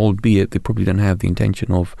 albeit they probably don't have the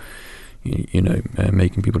intention of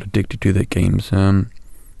making people addicted to their games.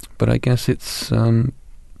 But I guess it's, I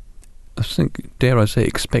think, dare I say,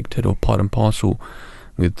 expected or part and parcel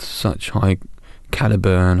with such high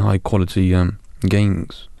caliber and high quality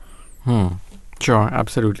games. Sure,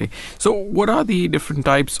 absolutely. So, what are the different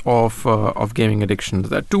types of gaming addictions?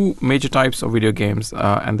 There are two major types of video games,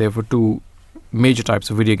 and therefore two major types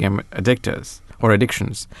of video game addictors or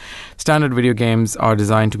addictions. Standard video games are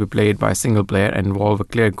designed to be played by a single player and involve a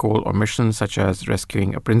clear goal or mission, such as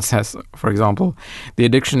rescuing a princess, for example. The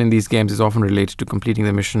addiction in these games is often related to completing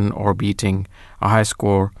the mission or beating a high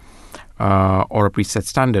score or a preset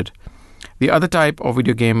standard. The other type of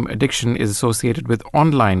video game addiction is associated with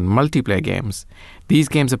online multiplayer games. These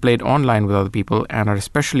games are played online with other people and are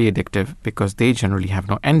especially addictive because they generally have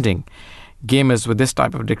no ending. Gamers with this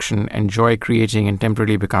type of addiction enjoy creating and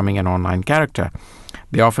temporarily becoming an online character.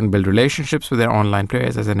 They often build relationships with their online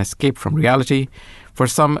players as an escape from reality. For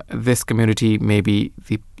some, this community may be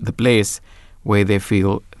the place where they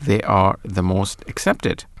feel they are the most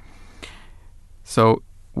accepted. So,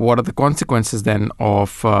 what are the consequences then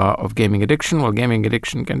of gaming addiction? Well, gaming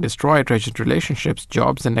addiction can destroy treasured relationships,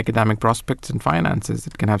 jobs, and academic prospects and finances.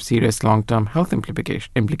 It can have serious long-term health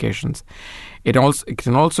implications. It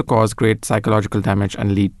can also cause great psychological damage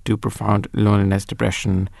and lead to profound loneliness,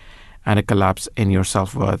 depression, and a collapse in your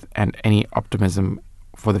self-worth and any optimism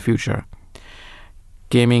for the future.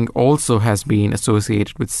 Gaming also has been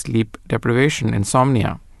associated with sleep deprivation,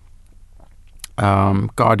 insomnia,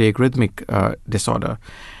 cardiac rhythmic disorder,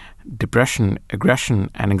 depression, aggression,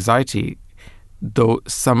 and anxiety, though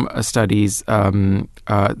some studies,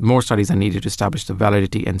 more studies are needed to establish the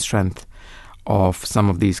validity and strength of some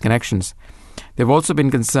of these connections. There have also been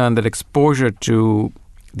concern that exposure to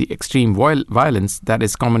the extreme violence that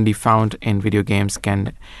is commonly found in video games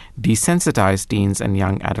can desensitize teens and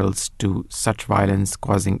young adults to such violence,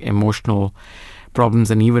 causing emotional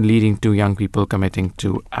problems and even leading to young people committing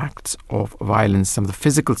to acts of violence. Some of the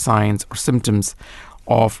physical signs or symptoms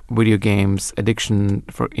of video games addiction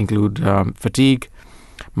include fatigue,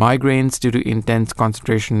 migraines due to intense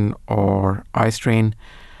concentration or eye strain,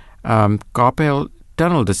 carpal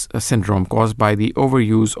tunnel syndrome caused by the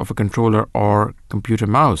overuse of a controller or computer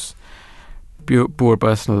mouse, poor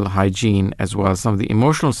personal hygiene, as well as some of the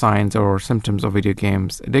emotional signs or symptoms of video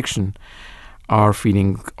games addiction are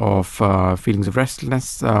feelings of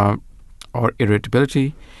restlessness or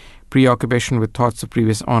irritability, preoccupation with thoughts of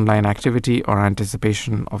previous online activity or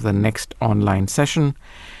anticipation of the next online session,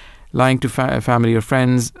 lying to family or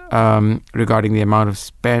friends regarding the amount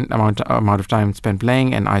of time spent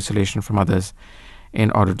playing, and isolation from others in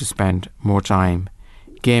order to spend more time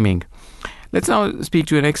gaming. Let's now speak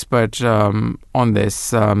to an expert on this.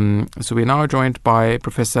 So we're now joined by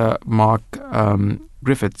Professor Mark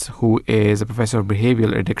Griffiths, who is a professor of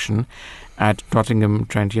behavioral addiction at Nottingham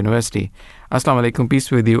Trent University. Assalamu alaikum, peace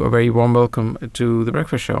with you. A very warm welcome to the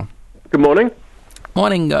Breakfast Show. Good morning.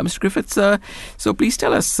 Morning, Mr. Griffiths. So please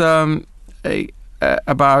tell us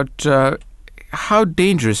about how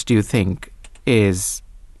dangerous do you think is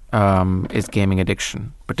gaming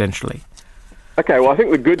addiction, potentially? Okay, well, I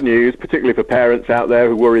think the good news, particularly for parents out there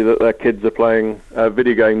who worry that their kids are playing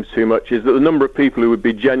video games too much, is that the number of people who would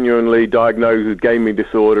be genuinely diagnosed with gaming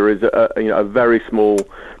disorder is a very small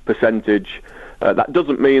percentage. That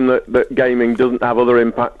doesn't mean that gaming doesn't have other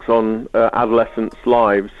impacts on adolescents'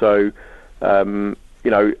 lives. So,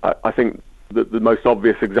 I think the most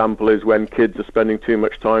obvious example is when kids are spending too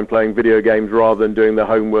much time playing video games rather than doing their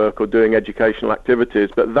homework or doing educational activities.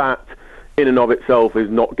 But that, in and of itself, is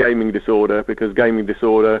not gaming disorder, because gaming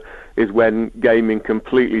disorder is when gaming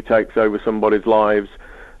completely takes over somebody's lives,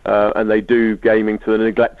 and they do gaming to the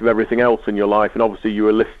neglect of everything else in your life. And obviously you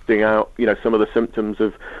were listing out, some of the symptoms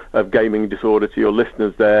of gaming disorder to your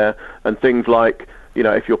listeners there, and things like,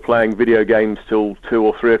 if you're playing video games till 2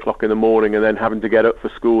 or 3 o'clock in the morning and then having to get up for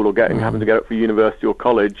school or having to get up for university or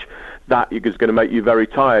college, that is going to make you very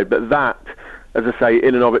tired. But that, as I say,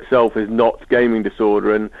 in and of itself is not gaming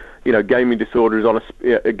disorder. And gaming disorder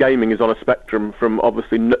is gaming is on a spectrum from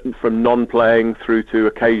obviously from non-playing through to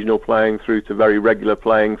occasional playing, through to very regular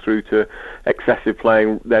playing, through to excessive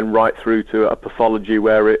playing, then right through to a pathology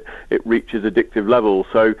where it reaches addictive levels.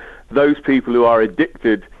 So those people who are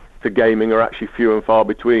addicted to gaming are actually few and far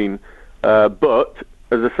between. But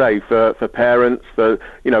as I say, for parents,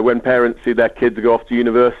 when parents see their kids go off to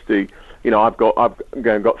university, I've got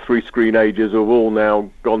 3 screenagers who have all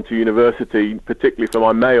now gone to university, particularly for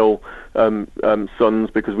my male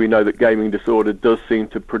sons, because we know that gaming disorder does seem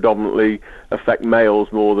to predominantly affect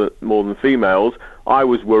males more than females. I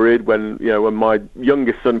was worried when my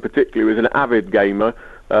youngest son particularly was an avid gamer,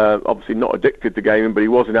 obviously not addicted to gaming, but he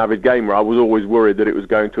was an avid gamer. I was always worried that it was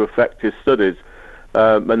going to affect his studies.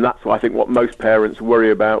 And that's I think what most parents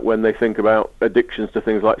worry about when they think about addictions to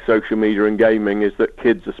things like social media and gaming, is that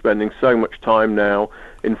kids are spending so much time now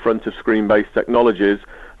in front of screen-based technologies.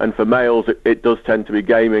 And for males, it does tend to be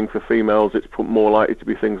gaming. For females, it's more likely to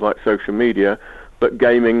be things like social media. But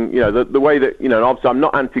gaming, the way that, obviously I'm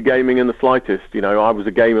not anti-gaming in the slightest. I was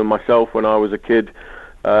a gamer myself when I was a kid.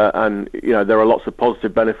 And there are lots of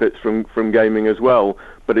positive benefits from gaming as well,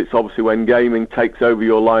 but it's obviously when gaming takes over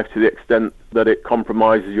your life to the extent that it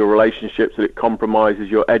compromises your relationships, that it compromises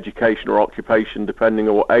your education or occupation, depending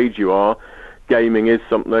on what age you are. Gaming is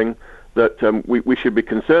something that we should be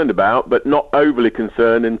concerned about, but not overly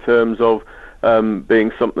concerned in terms of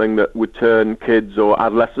being something that would turn kids or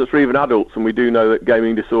adolescents or even adults, and we do know that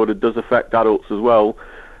gaming disorder does affect adults as well.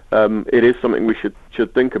 It is something we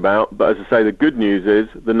should think about. But as I say, the good news is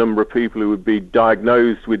the number of people who would be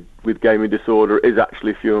diagnosed with gaming disorder is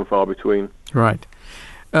actually few and far between. Right.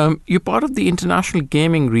 You're part of the International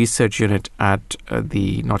Gaming Research Unit at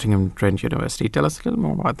the Nottingham Trent University. Tell us a little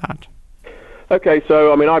more about that. Okay,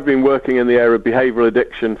 so I've been working in the area of behavioural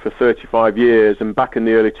addiction for 35 years, and back in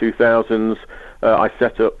the early 2000s, I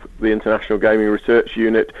set up the International Gaming Research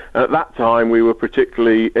Unit, and at that time we were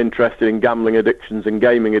particularly interested in gambling addictions and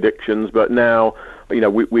gaming addictions, but now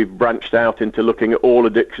we've branched out into looking at all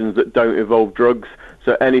addictions that don't involve drugs.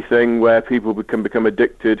 So anything where people can become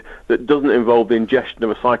addicted that doesn't involve the ingestion of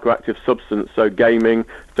a psychoactive substance, so gaming,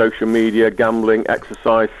 social media, gambling,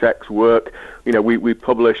 exercise, sex, work. We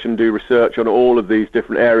publish and do research on all of these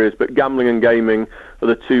different areas, but gambling and gaming are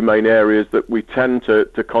the 2 main areas that we tend to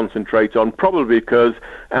concentrate on, probably because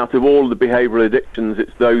out of all the behavioural addictions,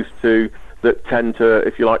 it's those 2 that tend to,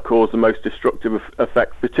 if you like, cause the most destructive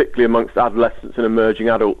effects, particularly amongst adolescents and emerging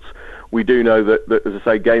adults. We do know that as I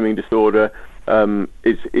say, gaming disorder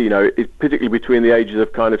is particularly between the ages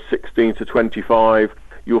of kind of 16 to 25,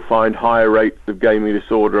 you'll find higher rates of gaming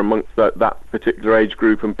disorder amongst that particular age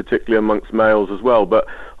group, and particularly amongst males as well. But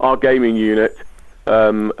our gaming unit,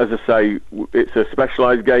 as I say, it's a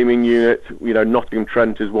specialised gaming unit. Nottingham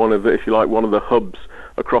Trent is one of the hubs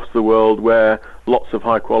across the world where lots of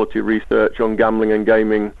high quality research on gambling and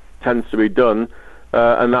gaming tends to be done.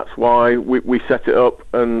 And that's why we set it up,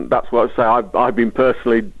 and that's what I say. I've been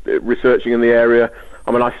personally researching in the area.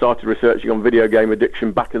 I started researching on video game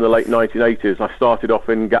addiction back in the late 1980s. I started off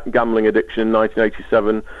in gambling addiction in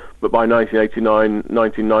 1987, but by 1989,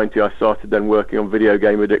 1990, I started then working on video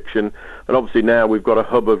game addiction. And obviously now we've got a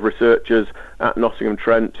hub of researchers at Nottingham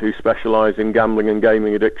Trent who specialise in gambling and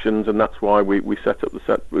gaming addictions, and that's why we set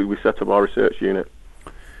up our research unit.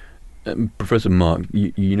 Professor Mark,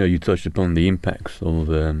 you touched upon the impacts of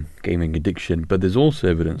gaming addiction, but there's also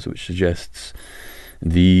evidence which suggests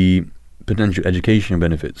the potential educational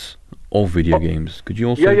benefits of video games. Could you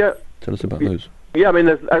also tell us about those? Yeah,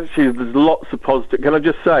 there's lots of positive. Can I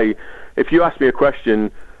just say, if you ask me a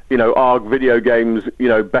question, are video games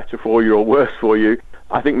better for you or worse for you?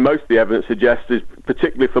 I think most of the evidence suggests, is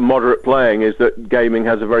particularly for moderate playing, is that gaming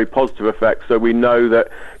has a very positive effect. So we know that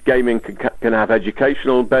gaming can have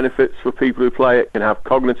educational benefits for people who play it, can have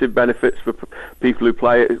cognitive benefits for people who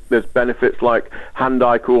play it. There's benefits like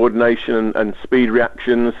hand-eye coordination and speed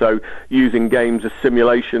reactions, so using games as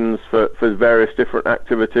simulations for various different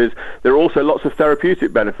activities. There are also lots of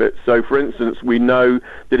therapeutic benefits. So, for instance, we know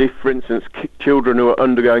that if, for instance, children who are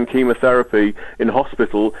undergoing chemotherapy in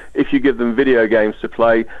hospital, if you give them video games to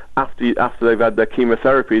play after they've had their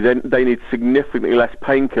chemotherapy, then they need significantly less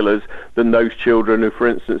painkillers than those children who, for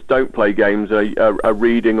instance, don't play games, are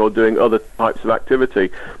reading or doing other types of activity.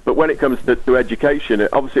 But when it comes to education, it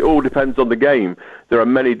obviously all depends on the game. There are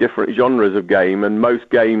many different genres of game, and most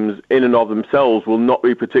games in and of themselves will not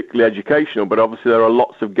be particularly educational, but obviously there are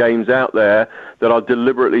lots of games out there that are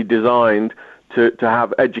deliberately designed to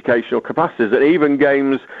have educational capacities. And even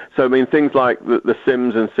games, so I mean things like the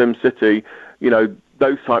Sims and SimCity, you know,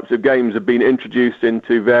 those types of games have been introduced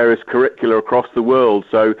into various curricula across the world.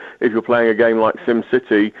 So if you're playing a game like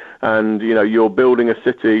SimCity and, you know, you're building a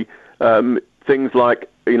city, things like,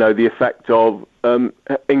 you know, the effect of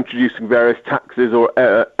introducing various taxes or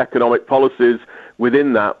economic policies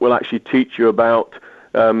within that will actually teach you about,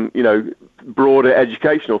 you know, broader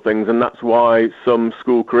educational things. And that's why some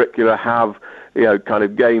school curricula have, you know, kind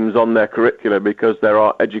of games on their curricula, because there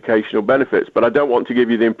are educational benefits. But I don't want to give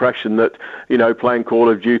you the impression that, you know, playing Call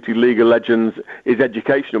of Duty, League of Legends is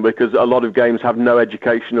educational, because a lot of games have no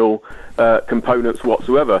educational components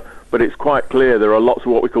whatsoever. But it's quite clear there are lots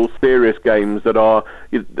of what we call serious games that are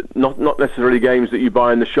not necessarily games that you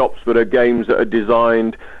buy in the shops, but are games that are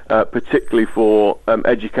designed particularly for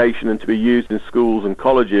education and to be used in schools and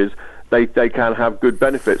colleges. They can have good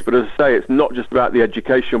benefits. But as I say, it's not just about the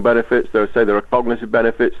educational benefits. There are cognitive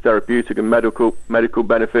benefits, therapeutic and medical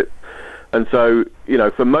benefits. And so, you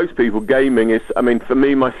know, for most people, gaming is, I mean, for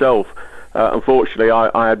me, myself, unfortunately,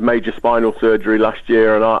 I had major spinal surgery last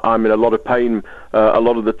year, and I'm in a lot of pain a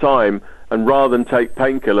lot of the time. And rather than take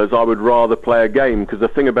painkillers, I would rather play a game, because the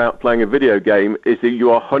thing about playing a video game is that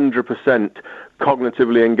you are 100%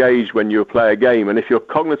 cognitively engaged when you play a game. And if you're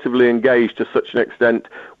cognitively engaged to such an extent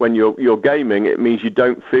when you're gaming, it means you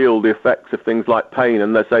don't feel the effects of things like pain.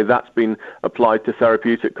 And they say that's been applied to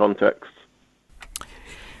therapeutic contexts.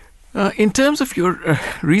 In terms of your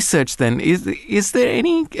research, then, is there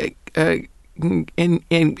any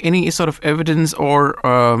any sort of evidence, or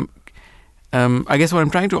I guess what I'm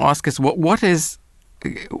trying to ask is what is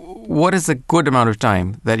a good amount of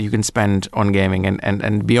time that you can spend on gaming,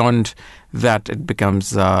 and beyond that it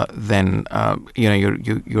becomes then you know,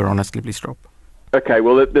 you're on a slippery slope? Okay,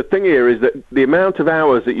 well the thing here is that the amount of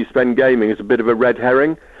hours that you spend gaming is a bit of a red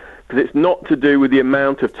herring, because it's not to do with the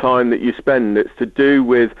amount of time that you spend. It's to do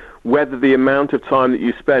with whether the amount of time that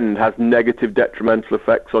you spend has negative detrimental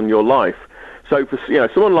effects on your life. So for, you know,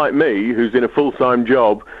 someone like me who's in a full-time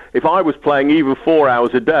job, if I was playing even 4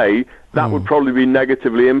 hours a day, that would probably be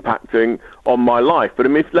negatively impacting on my life. But I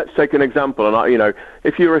mean, let's take an example. And you know,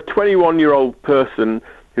 if you're a 21-year-old person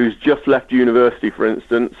who's just left university, for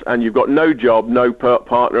instance, and you've got no job, no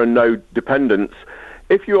partner, and no dependents,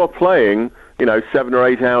 if you are playing, you know, 7 or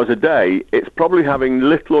 8 hours a day, it's probably having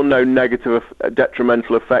little or no negative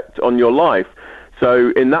detrimental effect on your life.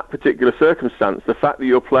 So in that particular circumstance, the fact that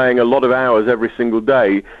you're playing a lot of hours every single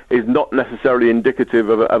day is not necessarily indicative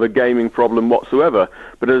of a gaming problem whatsoever.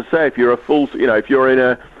 But as I say, if you're if you're in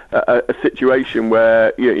a situation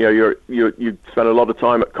where you spend a lot of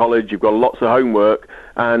time at college, you've got lots of homework,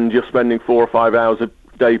 and you're spending 4 or 5 hours a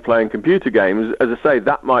day playing computer games, as I say,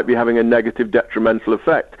 that might be having a negative detrimental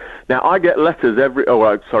effect. Now, I get letters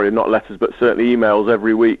not letters, but certainly emails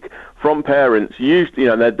every week from parents. Usually,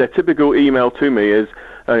 you know, their typical email to me is,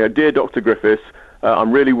 "Dear Dr. Griffiths,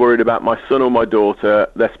 I'm really worried about my son or my daughter.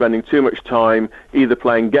 They're spending too much time either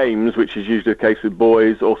playing games, which is usually the case with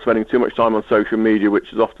boys, or spending too much time on social media,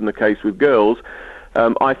 which is often the case with girls.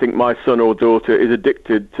 I think my son or daughter is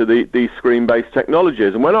addicted to these screen-based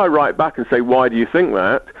technologies." And when I write back and say, "Why do you think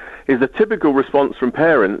that?" is the typical response from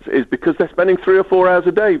parents is because they're spending 3 or 4 hours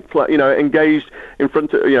a day, engaged in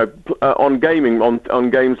front of, on gaming, on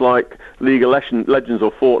games like League of Legends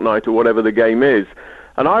or Fortnite or whatever the game is.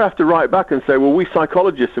 And I have to write back and say, well, we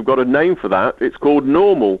psychologists have got a name for that. It's called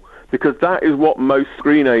normal, because that is what most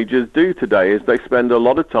screenagers do today, is they spend a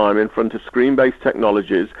lot of time in front of screen-based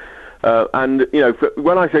technologies. And,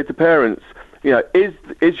 when I say to parents,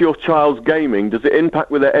 is your child's gaming, does it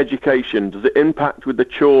impact with their education? Does it impact with the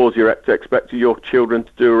chores you're expecting your children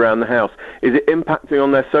to do around the house? Is it impacting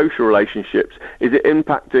on their social relationships? Is it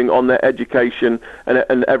impacting on their education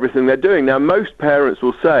and everything they're doing? Now, most parents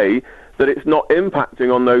will say that it's not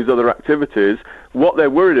impacting on those other activities, What they're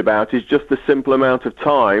worried about is just the simple amount of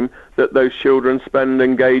time that those children spend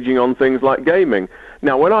engaging on things like gaming.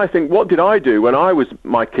 Now, when I think, what did I do when I was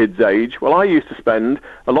my kids' age? Well, I used to spend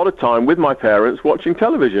a lot of time with my parents watching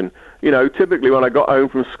television. You know, typically when I got home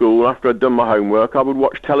from school, after I'd done my homework, I would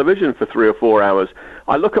watch television for 3 or 4 hours.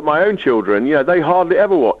 I look at my own children, you know, they hardly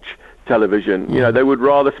ever watch television. You know, they would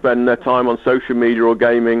rather spend their time on social media or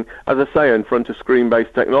gaming, as I say, in front of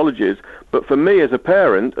screen-based technologies. But for me as a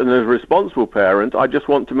parent and as a responsible parent, I just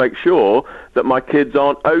want to make sure that my kids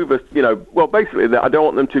aren't over, you know, well, basically, that I don't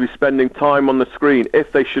want them to be spending time on the screen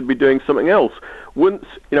if they should be doing something else. Once,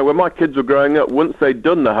 you know, when my kids were growing up, once they'd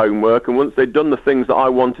done the homework and once they'd done the things that I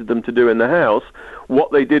wanted them to do in the house,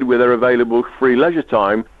 what they did with their available free leisure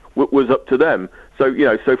time was up to them. So, you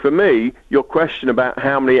know, so for me, your question about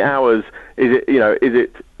how many hours is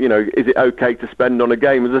it okay to spend on a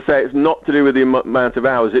game? As I say, it's not to do with the amount of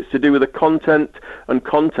hours. It's to do with the content and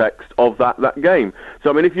context of that game. So,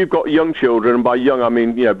 I mean, if you've got young children, and by young I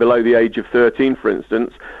mean, you know, below the age of 13, for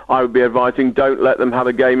instance, I would be advising don't let them have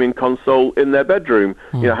a gaming console in their bedroom.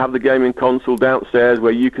 You know, have the gaming console downstairs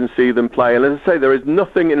where you can see them play. And as I say, there is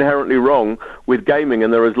nothing inherently wrong with gaming,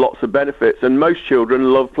 and there is lots of benefits. And most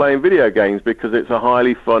children love playing video games because it's a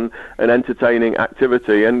highly fun and entertaining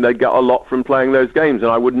activity, and they get a lot from playing those games.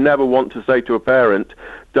 And I would never want to say to a parent,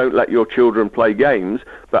 don't let your children play games.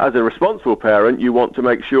 But as a responsible parent, you want to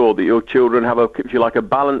make sure that your children have if you like, a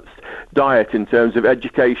balanced diet in terms of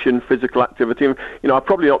education, physical activity. You know, I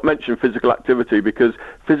probably not mention physical activity because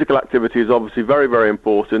physical activity is obviously very, very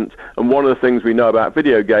important. And one of the things we know about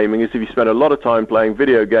video gaming is if you spend a lot of time playing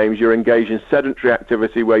video games, you're engaged in sedentary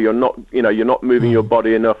activity where you're not moving your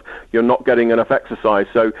body enough, you're not getting enough exercise.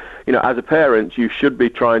 So, you know, as a parent, you should be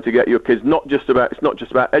trying to get your kids it's not just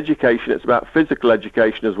about education, it's about physical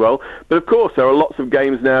education as well. But of course, there are lots of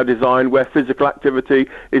games now designed where physical activity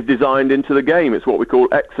is designed into the game. It's what we call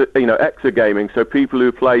exergaming. So people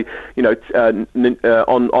who play, you know, on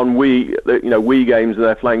Wii, you know, Wii games, and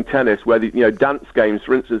they're playing tennis, where dance games,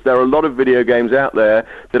 for instance. There are a lot of video games out there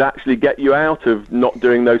that actually get you out of not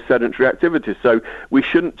doing those sedentary activities. So we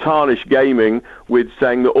shouldn't tarnish gaming with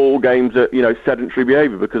saying that all games are, you know, sedentary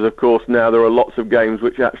behaviour, because of course now there are lots of games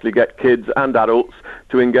which actually get kids and adults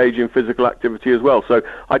to engage in physical activity as well. So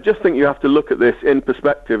I just think you have to look at this in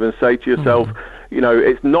perspective and say to yourself, you know,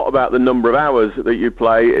 it's not about the number of hours that you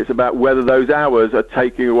play, it's about whether those hours are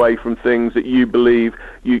taking away from things that you believe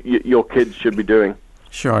your kids should be doing.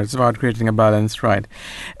 Sure, it's about creating a balance, right.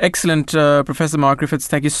 Excellent. Professor Mark Griffiths,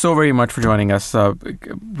 thank you so very much for joining us.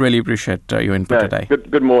 Really appreciate your input today.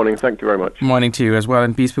 Good morning. Thank you very much. Morning to you as well,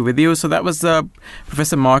 and peace be with you. So that was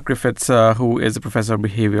Professor Mark Griffiths, who is a professor of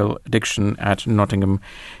behavioural addiction at Nottingham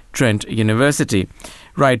Trent University.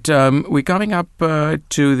 Right, we're coming up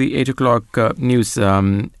to the 8 o'clock news,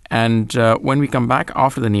 and when we come back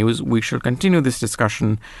after the news, we shall continue this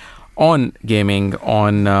discussion on gaming,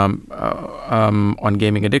 on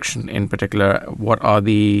gaming addiction in particular. What are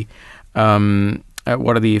the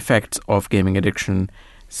effects of gaming addiction?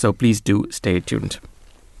 So please do stay tuned.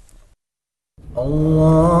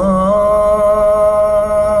 Allahu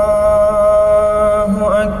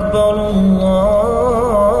Akbar,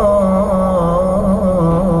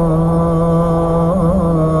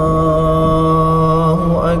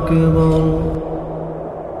 Allahu Akbar,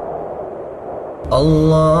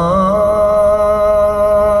 Allah.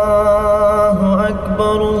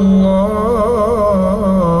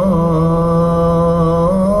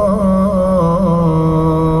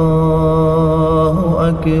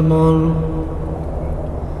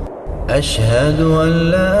 أشهد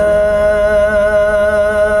أن لا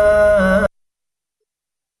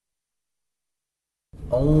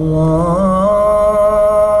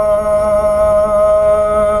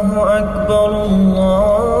الله أكبر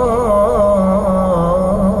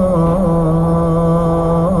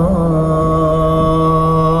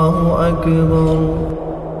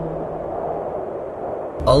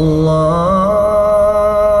الله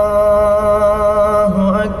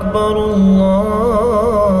أكبر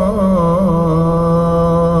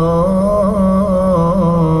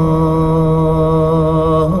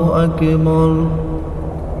الله أكبر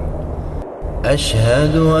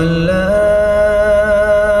أشهد أن لا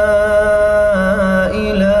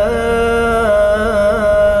إله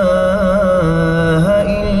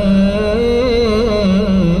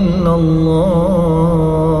إلا الله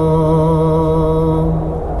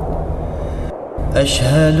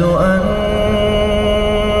أشهد أن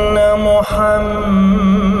محمدا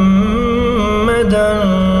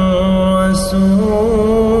رسول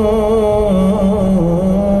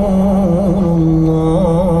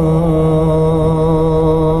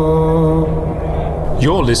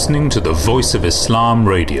You're listening to the Voice of Islam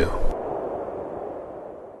Radio.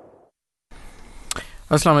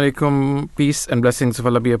 Assalamu alaikum, peace and blessings of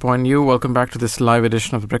Allah be upon you. Welcome back to this live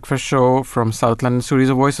edition of the Breakfast Show from South London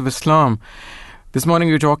Studios of Voice of Islam. This morning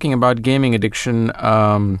we were talking about gaming addiction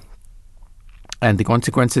and the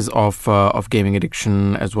consequences of gaming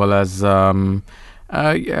addiction, as well as trying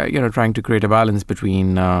to create a balance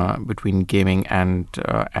between gaming and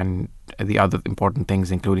the other important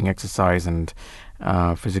things, including exercise and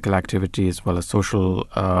physical activity, as well as social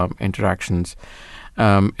interactions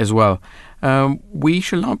as well. We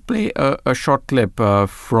shall now play a short clip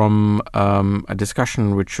from a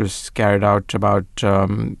discussion which was carried out about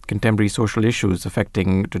contemporary social issues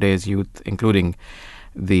affecting today's youth, including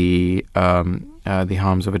the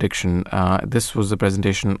harms of addiction. This was a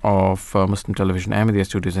presentation of Muslim Television Ahmadiyya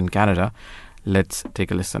Studios in Canada. Let's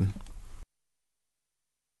take a listen.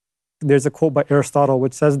 There's a quote by Aristotle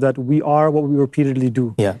which says that we are what we repeatedly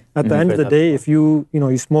do. Yeah. At the end of the day, if you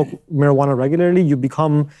smoke marijuana regularly, you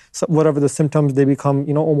become whatever the symptoms, they become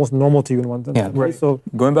almost normal to you in one sense. Yeah. Right. So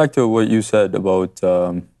going back to what you said about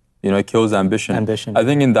it kills ambition. I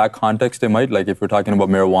think in that context, it might, like if we're talking about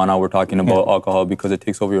marijuana, we're talking about alcohol because it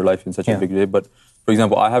takes over your life in such a big way. But for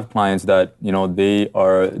example, I have clients that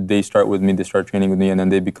they start with me, they start training with me, and then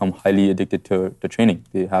they become highly addicted to training.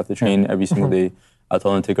 They have to train every single day. I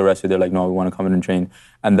tell them to take a rest. They're like, no, we want to come in and train.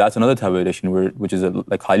 And that's another type of addiction which is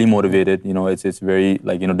like highly motivated. It's very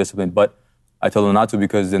disciplined. But I tell them not to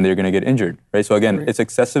because then they're going to get injured, right? So again, it's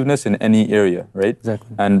excessiveness in any area, right?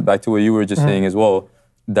 Exactly. And back to what you were just saying as well,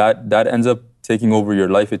 that ends up taking over your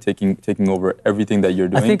life, taking over everything that you're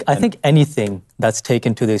doing. I think anything that's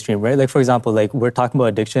taken to the extreme, right? Like for example, like we're talking about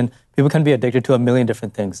addiction, people can be addicted to a million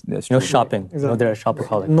different things. Shopping, exactly. They're a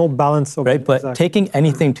shopaholic. No balance. Right? But taking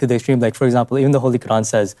anything to the extreme, like for example, even the Holy Quran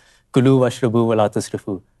says, Kulu washrabu wa la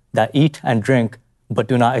tusrifu, that eat and drink, but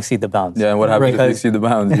do not exceed the bounds. Yeah, and what happens if you exceed the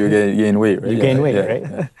bounds? You gain weight, right? You gain weight,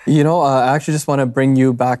 right? Yeah. I actually just want to bring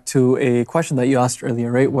you back to a question that you asked earlier,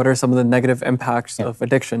 right? What are some of the negative impacts of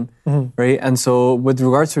addiction, right? And so with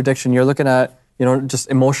regards to addiction, you're looking at, just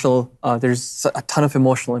emotional, there's a ton of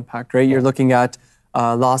emotional impact, right? You're looking at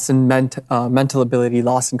loss in mental ability,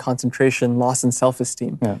 loss in concentration, loss in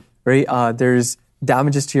self-esteem, right? There's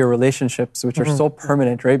damages to your relationships, which are so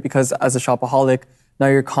permanent, right? Because as a shopaholic, now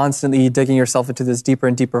you're constantly digging yourself into this deeper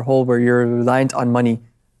and deeper hole where you're reliant on money.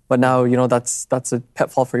 But now, that's a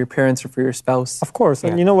pitfall for your parents or for your spouse. Of course.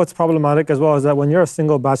 And what's problematic as well is that when you're a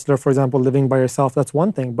single bachelor, for example, living by yourself, that's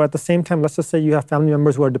one thing. But at the same time, let's just say you have family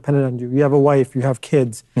members who are dependent on you. You have a wife, you have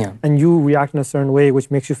kids, and you react in a certain way which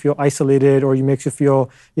makes you feel isolated, or makes you feel,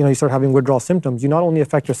 you start having withdrawal symptoms. You not only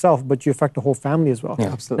affect yourself, but you affect the whole family as well.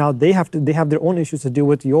 Yeah, absolutely. Now they have their own issues to deal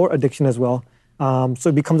with your addiction as well. So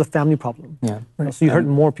it becomes a family problem. Yeah. Right? So you hurt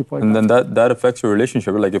more people. And then that affects your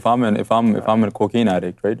relationship. Like if I'm a cocaine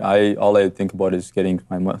addict, right? All I think about is getting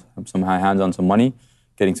my hands on some money,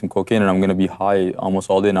 getting some cocaine, and I'm going to be high almost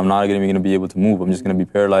all day, and I'm not even going to be able to move. I'm just going to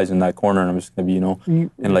be paralyzed in that corner, and I'm just going to be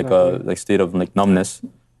in like a state of like numbness.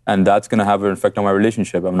 And that's going to have an effect on my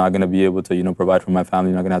relationship. I'm not going to be able to provide for my family.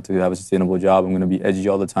 I'm not going to have a sustainable job. I'm going to be edgy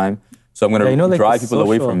all the time. So I'm going to drive people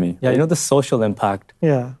away from me. Yeah, the social impact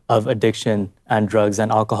of addiction and drugs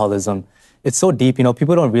and alcoholism. It's so deep.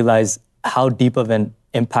 People don't realize how deep of an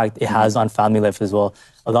impact it has on family life as well.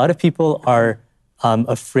 A lot of people are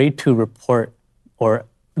afraid to report, or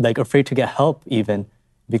like afraid to get help even.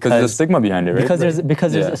 Because there's a stigma behind it, right?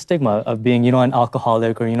 Because there's a stigma of being, an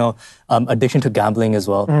alcoholic, or, addiction to gambling as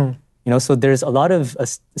well. So there's a lot of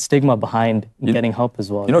stigma behind getting help as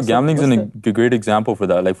well. Gambling is a great example for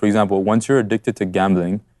that. Like, for example, once you're addicted to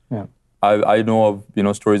gambling, I know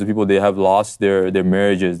of, stories of people, they have lost their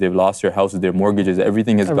marriages, they've lost their houses, their mortgages,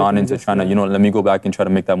 everything has gone into trying to, let me go back and try to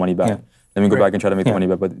make that money back. Let me go back and try to make the money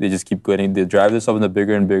back. But they just keep going, they drive themselves in the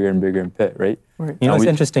bigger and bigger and bigger pit, right? It's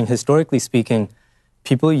interesting. Historically speaking,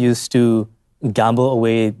 people used to gamble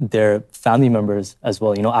away their family members as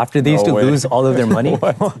well. After they used to lose all of their money,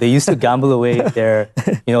 they used to gamble away their,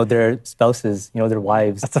 their spouses, their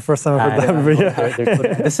wives. That's the first time I've heard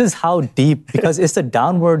that. This is how deep, because it's a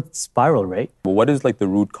downward spiral, right? But what is like the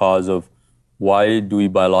root cause of why do we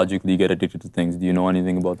biologically get addicted to things? Do you know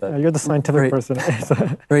anything about that? You're the scientific person.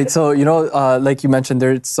 Right. So, like you mentioned,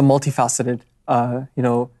 there's a multifaceted,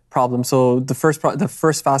 problem. So the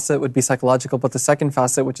first facet would be psychological, but the second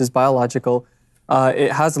facet, which is biological,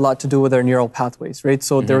 it has a lot to do with our neural pathways, right?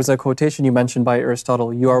 So there was a quotation you mentioned by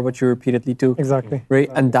Aristotle, you are what you repeatedly do. Exactly. Right?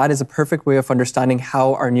 And that is a perfect way of understanding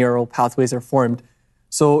how our neural pathways are formed.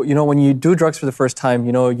 So, when you do drugs for the first time,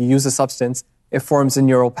 you use a substance, it forms a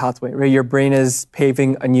neural pathway, right? Your brain is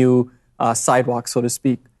paving a new sidewalk, so to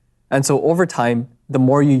speak. And so over time, the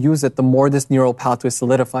more you use it, the more this neural pathway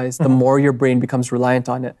solidifies, the more your brain becomes reliant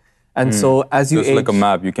on it. And so as you age... It's like a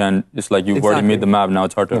map. You can, it's like you've already made the map, now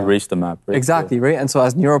it's hard to erase the map. Right? Exactly, right? And so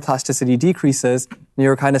as neuroplasticity decreases,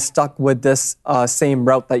 you're kind of stuck with this same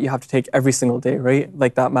route that you have to take every single day, right?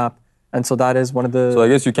 Like that map. And so that is one of the... So I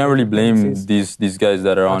guess you can't really blame these guys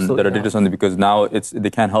that are on that are addicted to something, because now they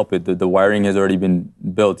can't help it. The wiring has already been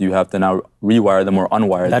built. You have to now rewire them or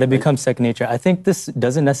unwire them. That it becomes second nature. I think this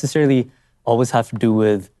doesn't necessarily always have to do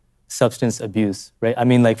with substance abuse, right? I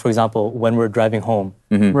mean, like, for example, when we're driving home,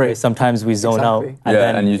 right? Sometimes we zone out,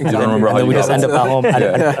 and you don't remember how and then we you just end up at home,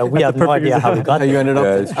 and we have no idea how we got there. You ended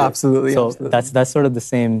up absolutely. So that's sort of the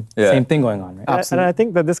same thing going on, right? Absolutely. And I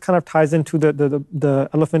think that this kind of ties into the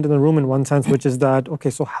elephant in the room in one sense, which is that, okay,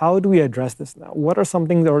 so how do we address this now? What are some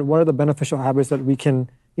things, or what are the beneficial habits that we can,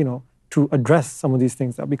 to address some of these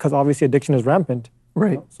things now? Because obviously addiction is rampant.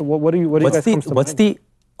 Right. So what do you guys come to mind? What's the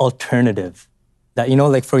alternative? That,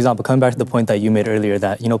 like, for example, coming back to the point that you made earlier,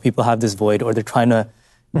 that, people have this void, or they're trying to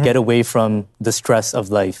get away from the stress of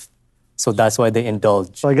life. So that's why they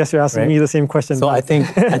indulge. So I guess you're asking me the same question. So I think,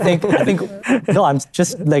 no, I'm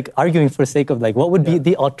just like arguing for the sake of like, what would be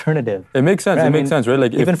the alternative? It makes sense. Right? It makes sense, right?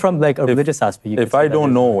 Like even from like a religious aspect. If I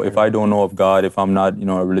don't know of God, if I'm not,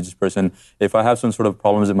 a religious person, if I have some sort of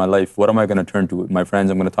problems in my life, what am I going to turn to? My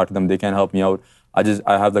friends, I'm going to talk to them. They can't help me out. I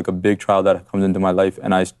have like a big trial that comes into my life,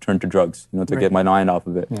 and I turn to drugs, to get my mind off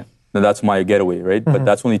of it. Yeah. Now that's my getaway, right? But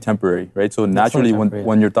that's only temporary, right? So naturally,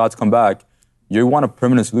 when your thoughts come back, you want a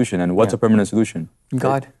permanent solution. And what's a permanent solution?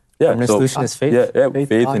 God. Yeah. Permanent solution is faith. Yeah,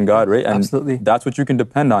 faith in God, right? And absolutely. That's what you can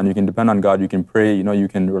depend on. You can depend on God. You can pray. You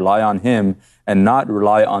can rely on Him, and not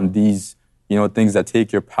rely on these, things that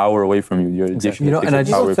take your power away from you. Your addiction. And I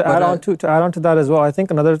just to add on to that as well, I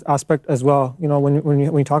think another aspect as well, when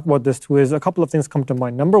you talk about this too, is a couple of things come to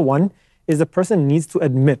mind. Number one is the person needs to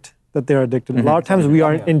admit that they're addicted. A lot of times we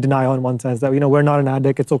are in denial in one sense that, we're not an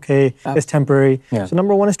addict, it's okay, it's temporary. Yeah. So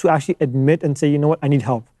number one is to actually admit and say, you know what, I need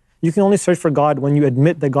help. You can only search for God when you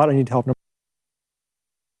admit that, God, I need help.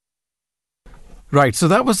 Right, so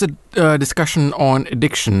that was the discussion on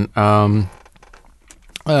addiction.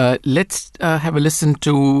 Let's have a listen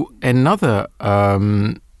to another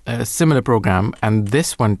similar program, and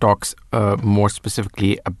this one talks more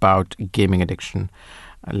specifically about gaming addiction.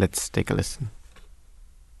 Let's take a listen.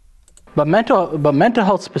 But mental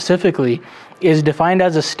health specifically is defined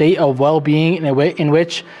as a state of well-being in a way in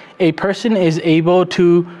which a person is able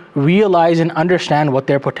to realize and understand what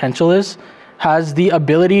their potential is, has the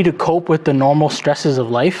ability to cope with the normal stresses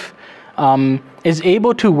of life, is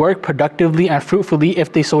able to work productively and fruitfully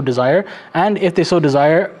if they so desire, and if they so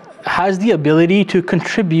desire, has the ability to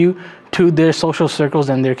contribute to their social circles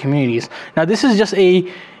and their communities. Now, this is just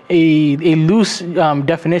a loose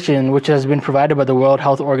definition which has been provided by the World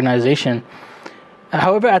Health Organization.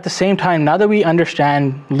 However, at the same time, now that we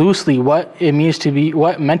understand loosely what it means to be,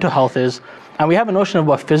 what mental health is, and we have a notion of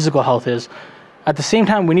what physical health is, at the same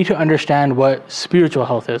time, we need to understand what spiritual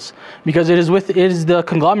health is, because it is the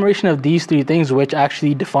conglomeration of these three things which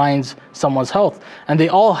actually defines someone's health, and they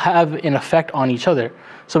all have an effect on each other.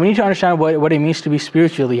 So we need to understand what it means to be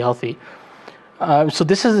spiritually healthy. So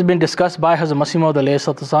this has been discussed by Hazrat Masih Maud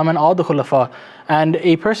alayhi and all the Khulafa. And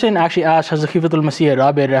a person actually asked Hazrat Khifatul Masih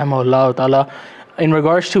Rabi rahimahullah ta'ala in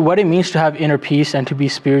regards to what it means to have inner peace and to be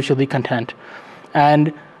spiritually content.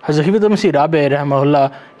 And Hazrat Khifatul Masih Rabi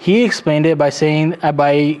rahimahullah, he explained it by saying,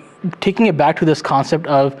 by taking it back to this concept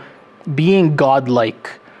of being God-like.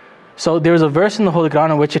 So there's a verse in the Holy Quran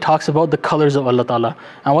in which it talks about the colors of Allah Ta'ala.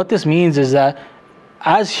 And what this means is that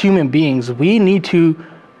as human beings, we need to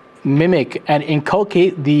mimic and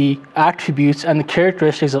inculcate the attributes and the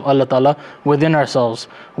characteristics of Allah Ta'ala within ourselves.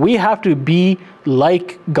 We have to be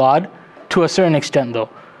like God to a certain extent though.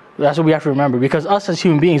 That's what we have to remember, because us as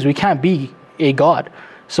human beings, we can't be a God.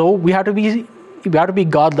 So we have to be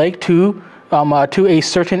God-like to a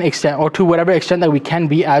certain extent, or to whatever extent that we can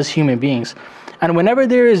be as human beings. And whenever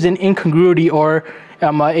there is an incongruity or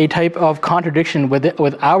a type of contradiction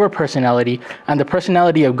with our personality and the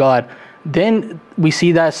personality of God, then we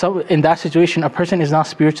see that in that situation, a person is not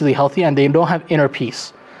spiritually healthy and they don't have inner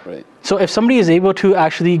peace. Right. So if somebody is able to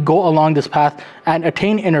actually go along this path and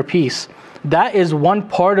attain inner peace, that is one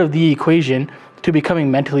part of the equation to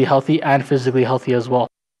becoming mentally healthy and physically healthy as well.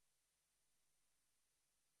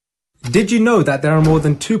 Did you know that there are more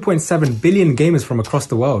than 2.7 billion gamers from across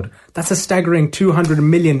the world? That's a staggering 200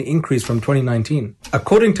 million increase from 2019.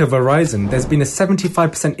 According to Verizon, there's been a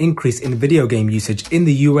 75% increase in video game usage in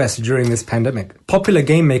the US during this pandemic. Popular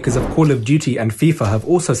game makers of Call of Duty and FIFA have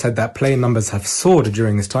also said that player numbers have soared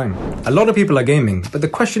during this time. A lot of people are gaming, but the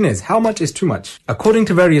question is, how much is too much? According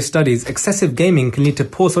to various studies, excessive gaming can lead to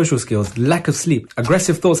poor social skills, lack of sleep,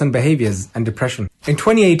 aggressive thoughts and behaviors, and depression. In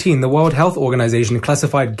 2018, the World Health Organization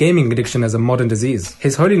classified gaming addiction as a modern disease.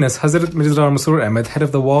 His Holiness Hazrat Mirza Masroor Ahmad, head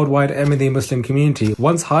of the worldwide Ahmadi Muslim community,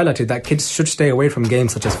 once highlighted that kids should stay away from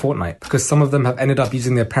games such as Fortnite because some of them have ended up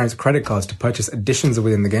using their parents' credit cards to purchase additions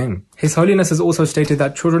within the game. His Holiness has also stated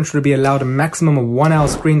that children should be allowed a maximum of 1 hour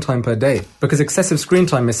screen time per day because excessive screen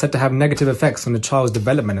time is said to have negative effects on the child's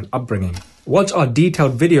development and upbringing. Watch our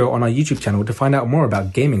detailed video on our YouTube channel to find out more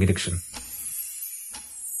about gaming addiction.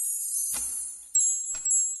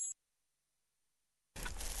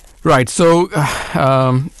 Right, so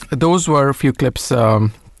those were a few clips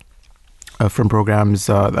from programs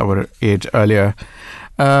that were aired earlier.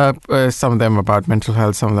 Some of them about mental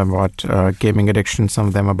health, some of them about gaming addiction, some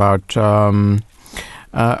of them about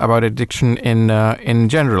addiction in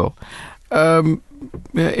general. Imam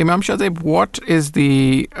Shahzaib, what is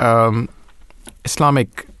the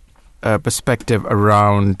Islamic perspective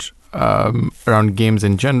around games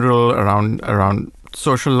in general, around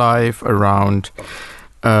social life, around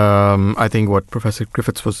I think what Professor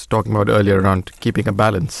Griffiths was talking about earlier around keeping a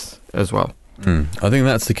balance as well. I think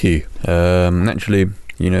that's the key. Naturally,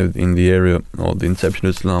 in the area or the inception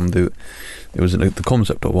of Islam, there was the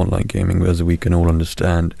concept of online gaming, as we can all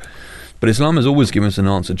understand. But Islam has always given us an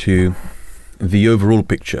answer to the overall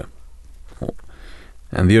picture.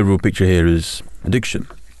 And the overall picture here is addiction.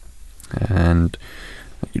 And,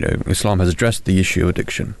 Islam has addressed the issue of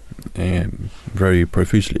addiction very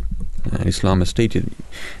profusely. Islam has stated,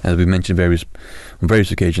 as we mentioned on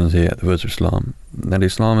various occasions here at the Voice of Islam, that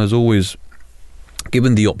Islam has always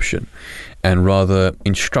given the option and rather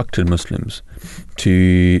instructed Muslims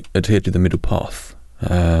to adhere to the middle path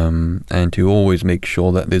and to always make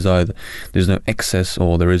sure that there's no excess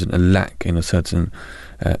or there isn't a lack in a certain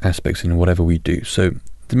aspects in whatever we do. So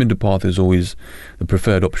the middle path is always the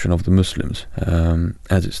preferred option of the Muslims,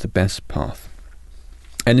 as it's the best path.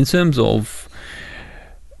 And in terms of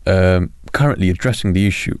currently addressing the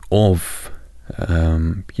issue of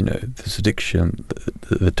this addiction,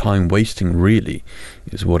 the time wasting really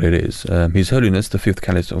is what it is. His Holiness, the 5th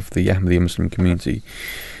Caliph of the Ahmadiyya Muslim community,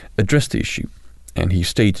 addressed the issue, and he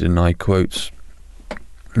stated, and I quote,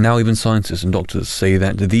 "Now even scientists and doctors say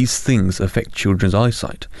that these things affect children's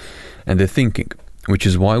eyesight and their thinking, which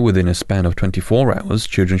is why within a span of 24 hours,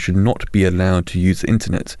 children should not be allowed to use the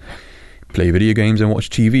internet, play video games and watch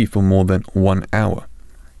TV for more than 1 hour.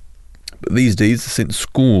 But these days, since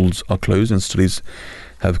schools are closed and studies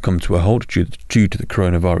have come to a halt due to the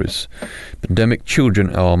coronavirus pandemic,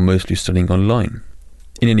 children are mostly studying online.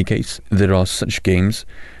 In any case, there are such games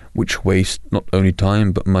which waste not only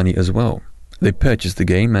time but money as well. They purchase the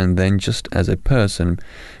game and then, just as a person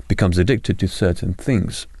becomes addicted to certain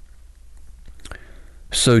things,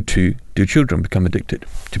 so too do children become addicted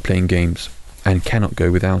to playing games and cannot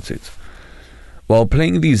go without it. While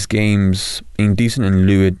playing these games, indecent and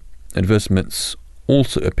lewd advertisements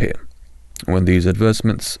also appear. When these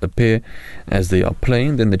advertisements appear as they are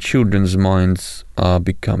playing, then the children's minds are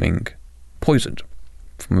becoming poisoned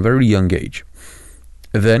from a very young age.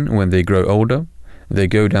 Then, when they grow older, they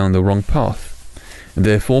go down the wrong path.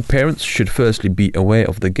 Therefore, parents should firstly be aware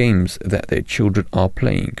of the games that their children are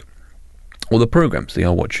playing, or the programs they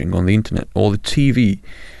are watching on the internet or the TV,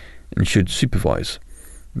 and should supervise.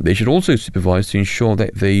 They should also supervise to ensure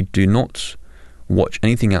that they do not watch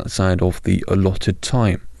anything outside of the allotted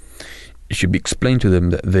time. It should be explained to them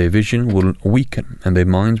that their vision will weaken and their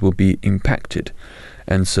minds will be impacted,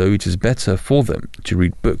 and so it is better for them to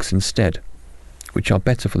read books instead, which are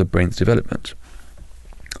better for the brain's development.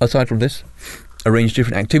 Aside from this, arrange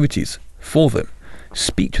different activities for them,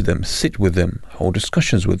 speak to them, sit with them, hold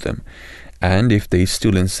discussions with them, and if they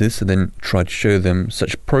still insist, then try to show them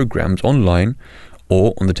such programs online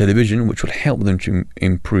or on the television which will help them to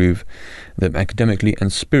improve them academically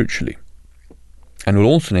and spiritually, and will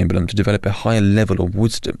also enable them to develop a higher level of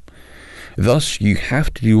wisdom. Thus, you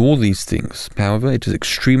have to do all these things. However, it is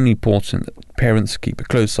extremely important that parents keep a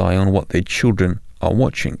close eye on what their children are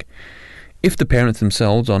watching. If the parents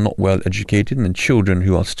themselves are not well educated and the children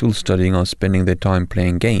who are still studying are spending their time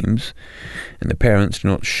playing games, and the parents do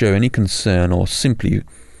not show any concern or simply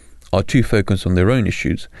are too focused on their own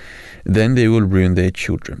issues, then they will ruin their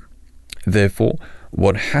children. Therefore,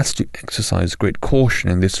 one has to exercise great caution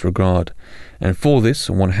in this regard, and for this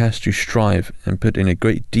one has to strive and put in a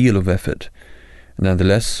great deal of effort.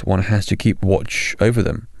 Nonetheless, one has to keep watch over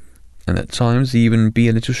them, and at times even be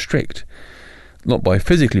a little strict, not by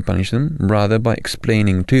physically punishing them, rather by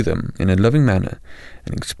explaining to them in a loving manner,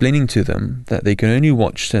 and explaining to them that they can only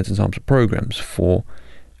watch certain types of programs for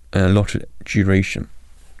an allotted duration.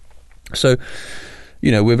 So,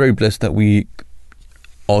 we're very blessed that we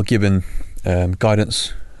are given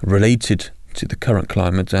guidance related to the current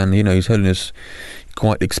climate, and His Holiness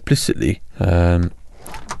quite explicitly,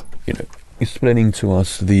 explaining to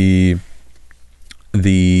us the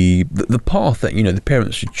path that the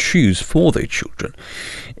parents should choose for their children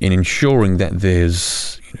in ensuring that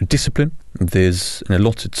there's discipline, there's an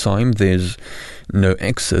allotted time, there's no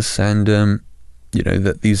excess, and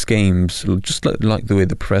that these games, just like the way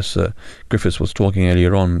the Professor Griffiths was talking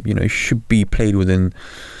earlier on, should be played within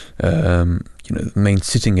the main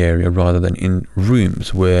sitting area rather than in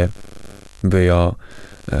rooms where they are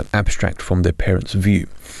abstract from their parents' view.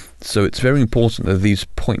 So it's very important that these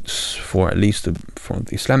points, for at least from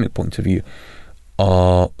the Islamic point of view,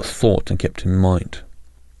 are thought and kept in mind.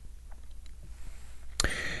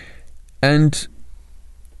 And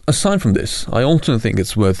aside from this, I also think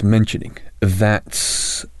it's worth mentioning that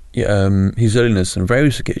His Holiness on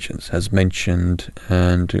various occasions has mentioned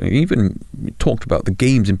and even talked about the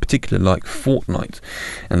games in particular, like Fortnite,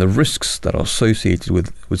 and the risks that are associated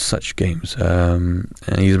with such games. And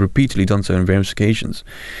he's repeatedly done so on various occasions.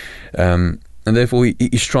 And therefore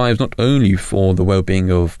he strives not only for the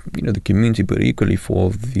well-being of the community, but equally for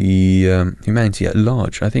the humanity at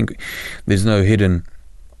large. I think there's no hidden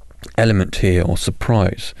element here or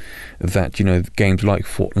surprise that games like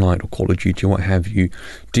Fortnite or Call of Duty or what have you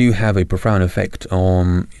do have a profound effect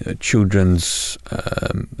on children's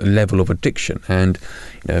level of addiction. And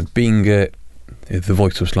being the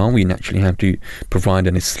voice of Islam, we naturally have to provide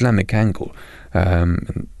an Islamic angle.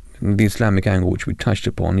 The Islamic angle, which we touched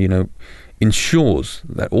upon, ensures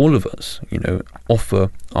that all of us, offer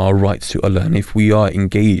our rights to Allah. And if we are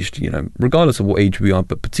engaged, regardless of what age we are,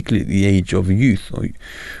 but particularly at the age of youth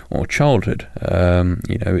or childhood,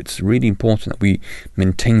 it's really important that we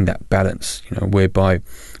maintain that balance, whereby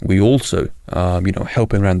we also,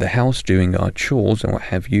 helping around the house, doing our chores and what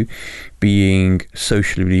have you, being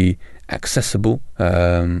socially accessible,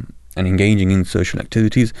 and engaging in social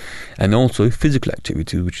activities, and also physical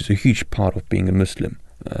activities, which is a huge part of being a Muslim.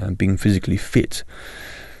 Being physically fit.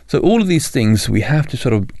 So all of these things we have to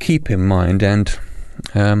sort of keep in mind and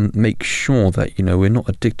make sure that we're not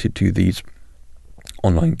addicted to these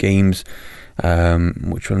online games,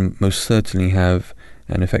 which will most certainly have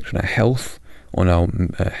an effect on our health, on our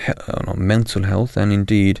mental health, and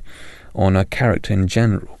indeed on our character in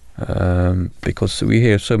general. Because we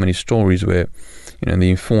hear so many stories where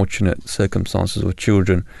the unfortunate circumstances of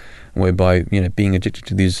children, whereby being addicted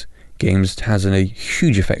to these games has a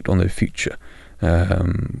huge effect on their future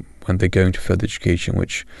when they go into further education,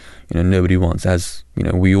 which nobody wants. As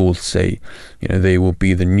we all say, they will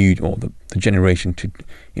be the new or the generation to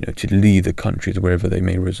lead the countries wherever they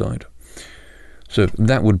may reside. So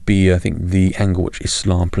that would be, I think, the angle which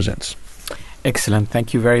Islam presents. Excellent.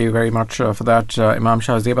 Thank you very, very much for that, Imam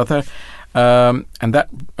Shah Zebathar. And that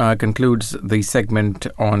concludes the segment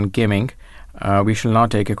on gaming. We shall now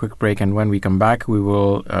take a quick break, and when we come back, we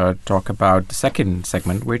will talk about the second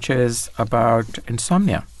segment, which is about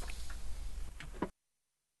insomnia.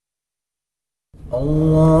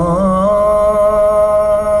 Allahu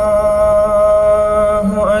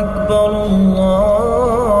Akbar,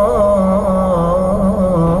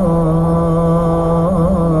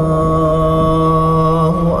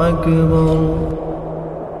 Allahu Akbar,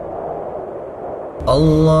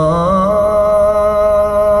 Allah.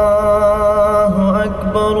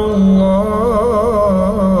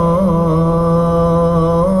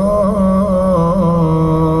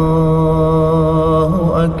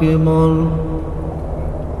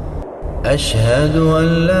 أشهد أن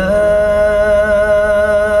لا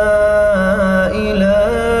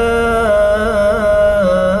إله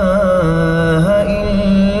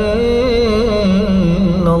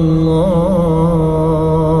إلا الله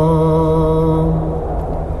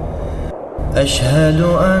أشهد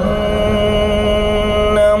أن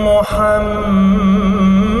محمدا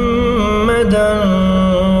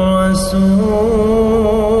رسول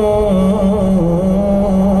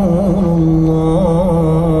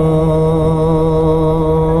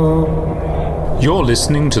You're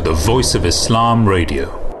listening to the Voice of Islam Radio.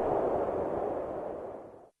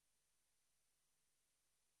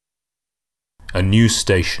 A new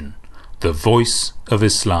station, the Voice of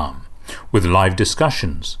Islam, with live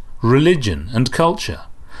discussions, religion and culture.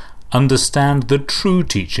 Understand the true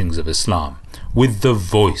teachings of Islam with the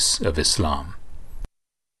voice of Islam.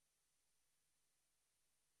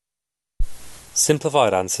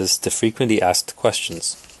 Simplified answers to frequently asked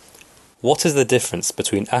questions. What is the difference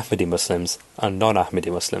between Ahmadi Muslims and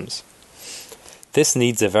non-Ahmadi Muslims? This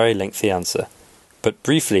needs a very lengthy answer, but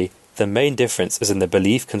briefly, the main difference is in the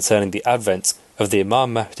belief concerning the advent of the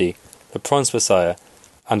Imam Mahdi, the promised Messiah,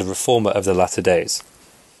 and the reformer of the latter days.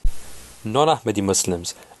 Non-Ahmadi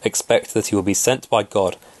Muslims expect that he will be sent by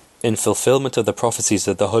God in fulfillment of the prophecies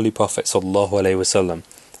of the Holy Prophet ﷺ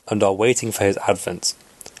and are waiting for his advent.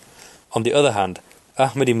 On the other hand,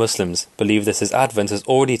 Ahmadi Muslims believe that his advent has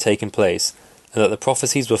already taken place and that the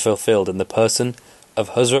prophecies were fulfilled in the person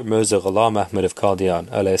of Hazrat Mirza Ghulam Ahmad of Qadian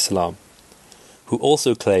ﷺ, who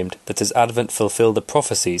also claimed that his advent fulfilled the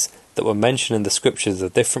prophecies that were mentioned in the scriptures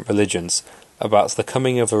of different religions about the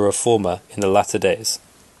coming of a reformer in the latter days.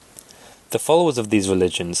 The followers of these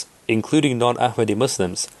religions, including non-Ahmadi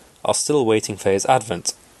Muslims, are still waiting for his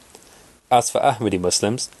advent. As for Ahmadi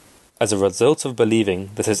Muslims, as a result of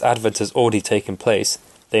believing that his advent has already taken place,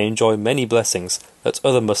 they enjoy many blessings that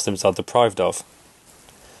other Muslims are deprived of.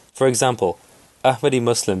 For example, Ahmadi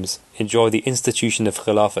Muslims enjoy the institution of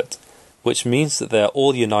Khilafat, which means that they are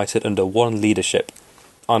all united under one leadership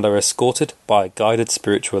and are escorted by a guided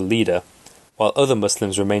spiritual leader, while other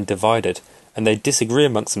Muslims remain divided and they disagree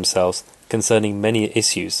amongst themselves concerning many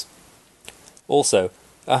issues. Also,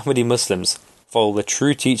 Ahmadi Muslims follow the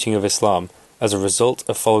true teaching of Islam as a result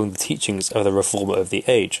of following the teachings of the reformer of the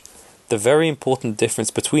age. The very important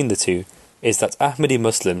difference between the two is that Ahmadi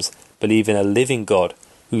Muslims believe in a living God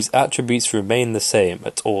whose attributes remain the same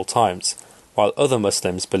at all times, while other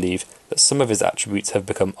Muslims believe that some of his attributes have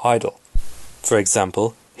become idle. For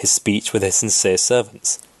example, his speech with his sincere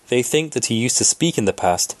servants. They think that he used to speak in the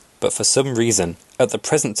past, but for some reason, at the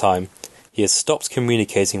present time, he has stopped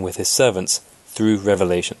communicating with his servants through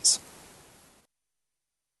revelations.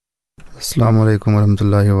 Assalamu alaikum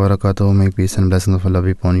warahmatullahi wabarakatuh. May peace and blessings of Allah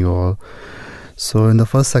be upon you all. So in the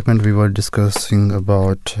first segment we were discussing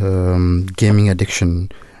about gaming addiction,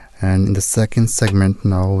 and in the second segment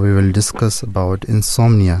now we will discuss about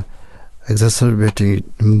insomnia exacerbated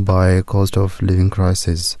by cost of living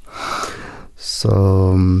crisis.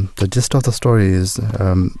 So the gist of the story is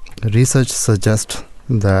research suggests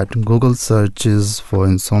that Google searches for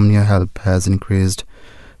insomnia help has increased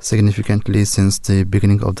significantly since the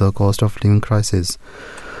beginning of the cost of living crisis.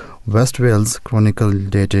 West Wales Chronicle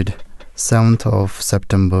dated 7th of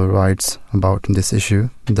September writes about this issue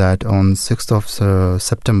that on 6th of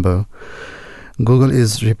September, Google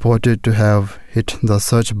is reported to have hit the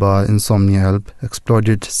search bar insomnia help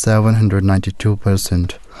exploded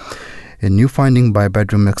 792%. A new finding by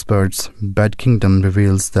bedroom experts, Bed Kingdom,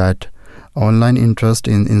 reveals that online interest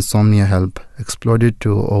in insomnia help exploded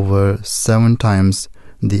to over 7 times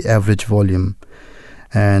the average volume,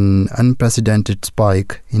 an unprecedented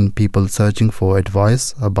spike in people searching for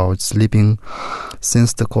advice about sleeping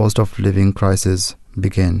since the cost of living crisis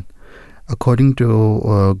began. According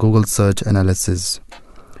to Google search analysis,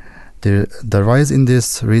 the rise in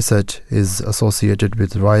this research is associated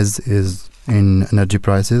with rise in energy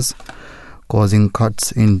prices, causing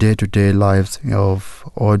cuts in day-to-day lives of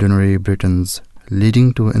ordinary Britons,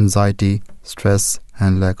 leading to anxiety, stress,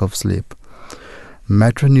 and lack of sleep.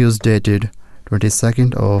 Metro News dated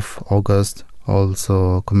 22nd of August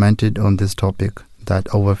also commented on this topic that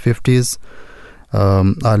over 50s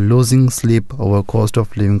are losing sleep over cost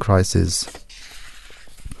of living crisis.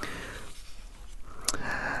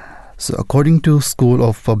 So according to School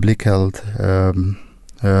of Public Health,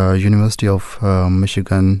 University of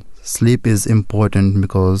Michigan, sleep is important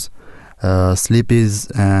because sleep is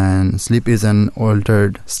an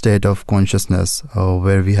altered state of consciousness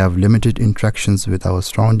where we have limited interactions with our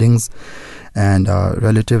surroundings and are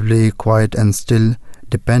relatively quiet and still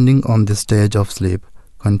depending on this stage of sleep.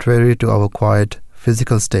 Contrary to our quiet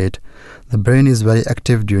physical state, the brain is very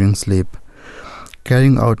active during sleep,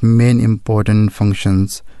 carrying out main important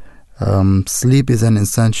functions. Sleep is an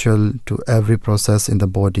essential to every process in the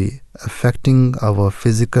body, affecting our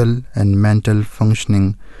physical and mental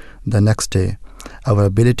functioning the next day, our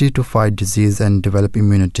ability to fight disease and develop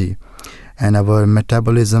immunity, and our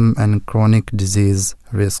metabolism and chronic disease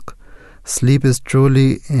risk. Sleep is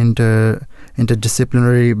truly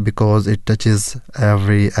interdisciplinary because it touches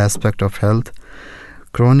every aspect of health.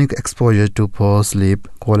 Chronic exposure to poor sleep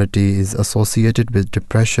quality is associated with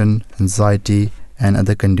depression, anxiety, and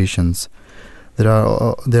other conditions. There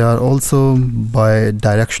are also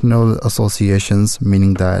bidirectional associations,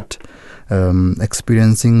 meaning that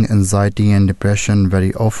experiencing anxiety and depression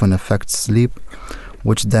very often affects sleep,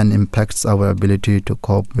 which then impacts our ability to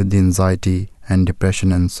cope with the anxiety and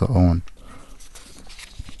depression and so on.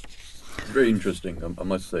 Very interesting, I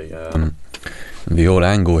must say. The whole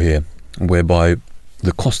angle here, whereby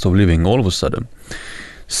the cost of living all of a sudden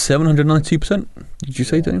 792%, did you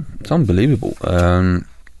say, Daniel? It's unbelievable.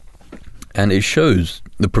 And it shows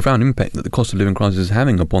the profound impact that the cost of living crisis is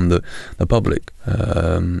having upon the public,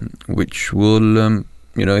 which will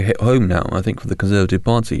hit home now, I think, for the Conservative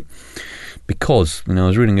Party, because I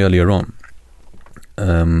was reading earlier on,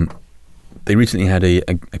 they recently had a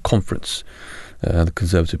conference, the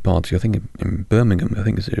Conservative Party, I think in Birmingham, I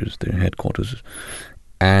think is their headquarters,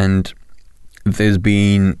 and there's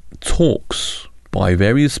been talks by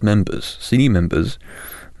various members, senior members,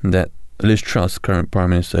 that Liz Truss, current Prime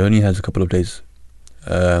Minister, only has a couple of days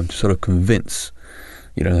to sort of convince,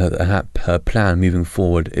 that her plan moving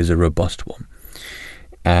forward is a robust one.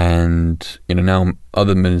 And, now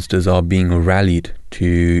other ministers are being rallied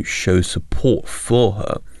to show support for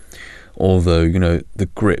her, although, the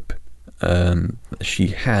grip she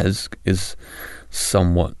has is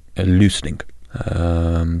somewhat loosening.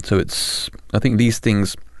 So I think these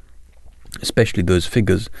things, especially those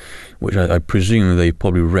figures, which I presume they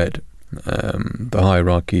probably read, the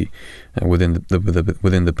hierarchy within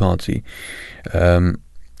the party,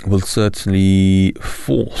 will certainly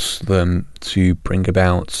force them to bring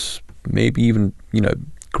about maybe even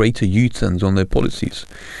greater U-turns on their policies,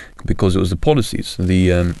 because it was the policies,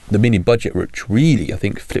 the mini budget, which really I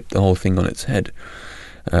think flipped the whole thing on its head,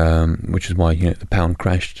 which is why the pound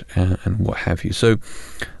crashed and what have you. So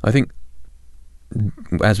I think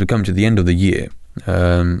as we come to the end of the year,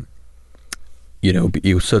 it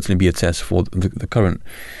will certainly be a test for the current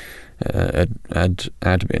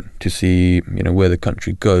admin to see where the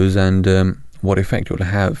country goes and what effect it will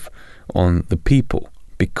have on the people,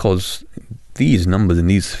 because these numbers and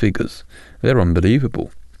these figures, they're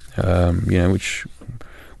unbelievable, which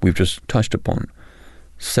we've just touched upon.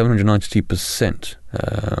 792%,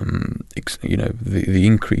 the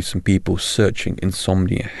increase in people searching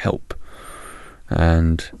insomnia help,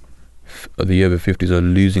 and the over 50s are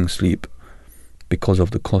losing sleep because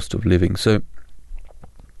of the cost of living. So,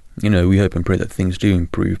 we hope and pray that things do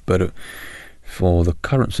improve, but for the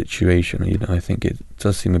current situation, I think it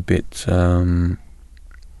does seem a bit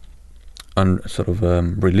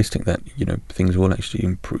realistic that things will actually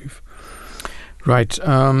improve. Right.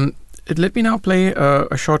 Let me now play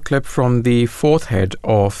a short clip from the fourth head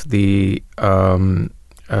of the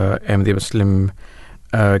Ahmadi Muslim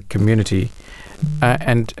community,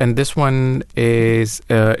 and this one is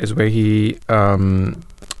where he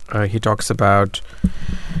talks about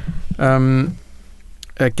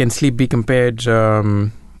can sleep be compared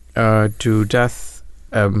to death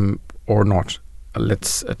or not?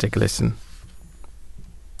 Let's take a listen.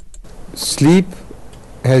 Sleep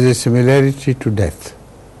has a similarity to death.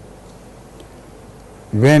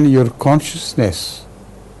 When your consciousness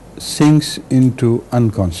sinks into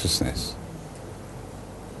unconsciousness,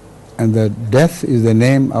 and the death is the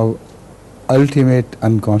name of ultimate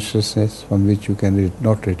unconsciousness from which you can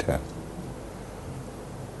not return.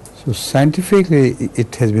 So scientifically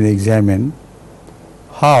it has been examined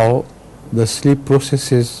how the sleep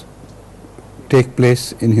processes take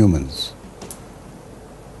place in humans.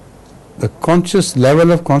 The conscious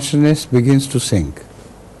level of consciousness begins to sink,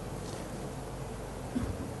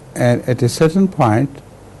 and at a certain point,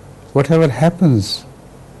 whatever happens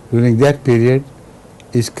during that period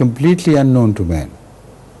is completely unknown to man,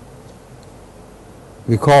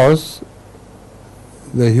 because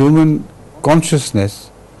the human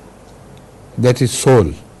consciousness, that is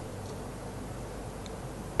soul,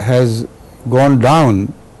 has gone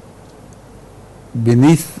down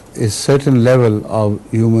beneath a certain level of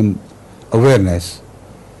human awareness,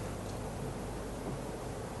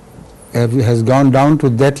 has gone down to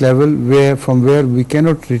that level from where we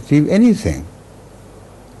cannot retrieve anything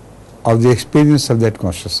of the experience of that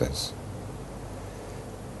consciousness.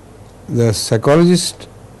 The psychologists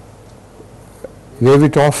wave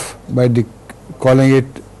it off by calling it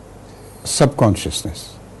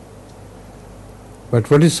subconsciousness. But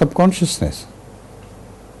what is subconsciousness?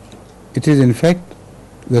 It is in fact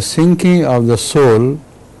the sinking of the soul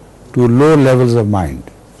to low levels of mind.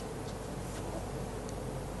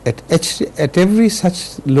 At every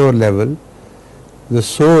such low level, the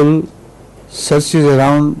soul searches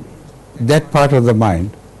around that part of the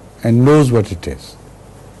mind and knows what it is.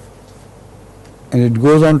 And it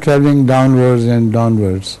goes on traveling downwards and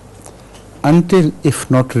downwards until, if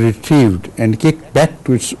not retrieved and kicked back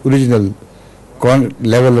to its original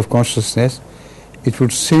level of consciousness, it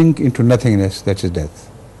would sink into nothingness, that is death.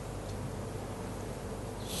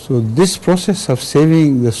 So this process of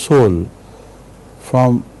saving the soul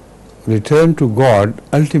from return to God,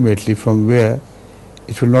 ultimately from where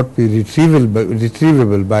it will not be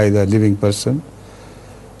retrievable by the living person,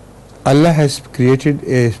 Allah has created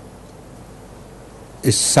a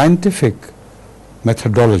scientific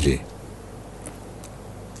methodology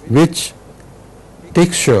which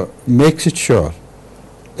makes it sure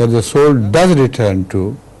that the soul does return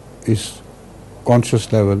to its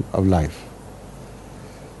conscious level of life.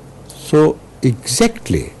 So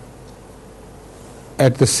exactly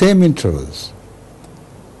at the same intervals,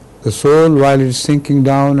 the soul, while it is sinking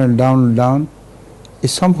down and down and down,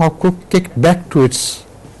 is somehow kicked back to its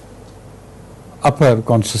upper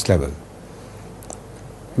conscious level.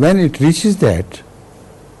 When it reaches that,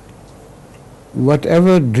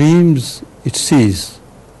 whatever dreams it sees,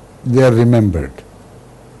 they are remembered.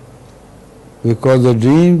 Because the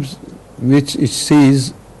dreams which it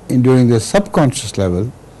sees during the subconscious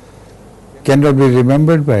level cannot be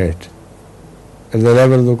remembered by it at the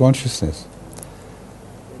level of the consciousness.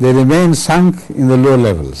 They remain sunk in the lower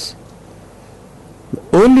levels. The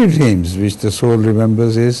only dreams which the soul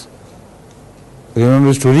remembers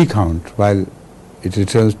to recount while it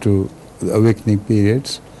returns to the awakening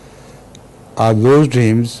periods are those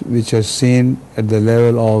dreams which are seen at the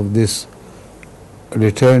level of this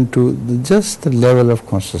return to just the level of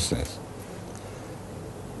consciousness.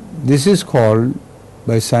 This is called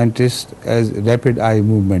by scientists as rapid eye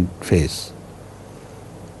movement phase.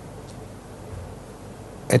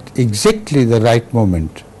 At exactly the right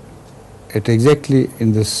moment, at exactly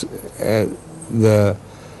in this the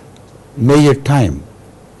measured time,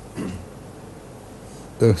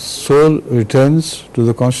 the soul returns to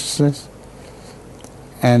the consciousness,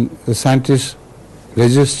 and the scientists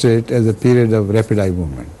register it as a period of rapid eye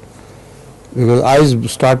movement, because eyes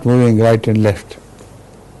start moving right and left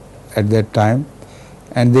at that time,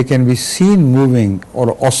 and they can be seen moving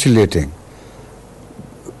or oscillating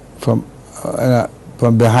from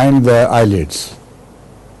behind the eyelids,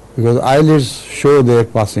 because eyelids show they are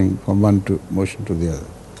passing from one motion to the other.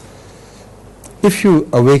 If you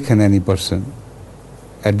awaken any person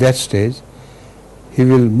at that stage, he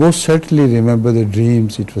will most certainly remember the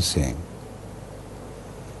dreams it was saying.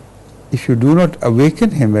 If you do not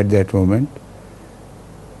awaken him at that moment,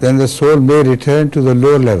 then the soul may return to the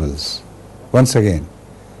lower levels once again.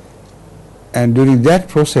 And during that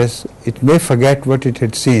process, it may forget what it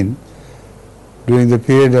had seen during the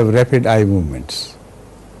period of rapid eye movements.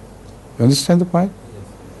 You understand the point?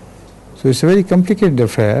 So it's a very complicated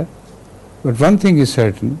affair, but one thing is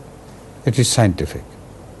certain, it is scientific.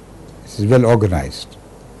 It is well organized.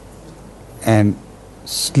 And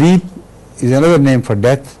sleep is another name for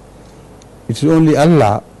death. It is only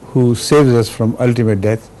Allah who saves us from ultimate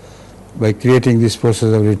death by creating this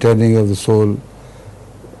process of returning of the soul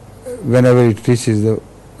whenever it reaches the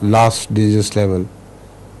last dangerous level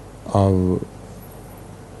of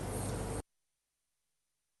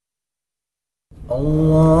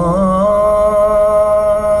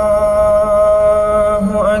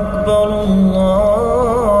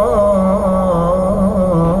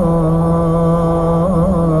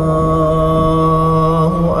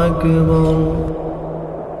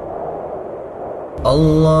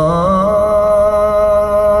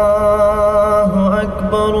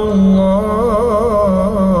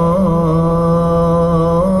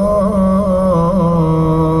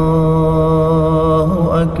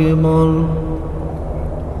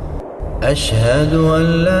أشهد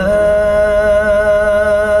أن لا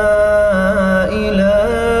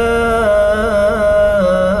إله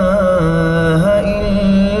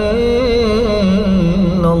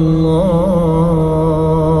إلا الله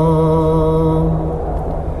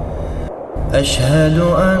أشهد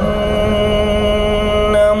أن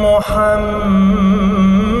محمدا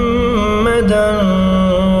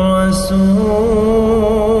رسول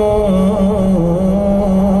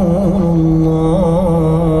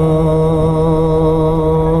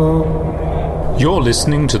You're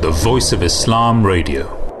listening to the Voice of Islam Radio.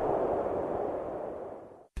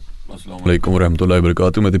 Assalamu alaikum wa rahmatullahi wa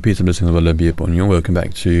barakatuh. May the peace and blessings of Allah be upon you. Welcome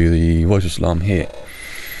back to the Voice of Islam here.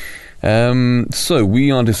 So we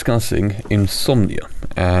are discussing insomnia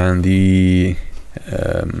and the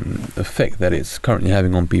effect that it's currently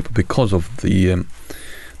having on people because of the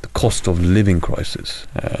cost of living crisis,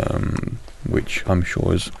 which I'm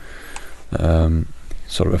sure is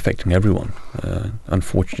sort of affecting everyone,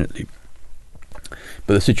 unfortunately.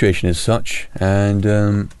 But the situation is such, and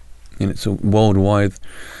it's a worldwide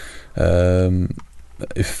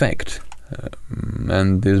effect.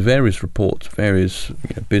 And there's various reports, various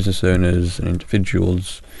business owners and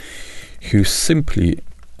individuals who simply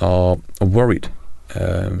are worried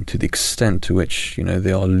to the extent to which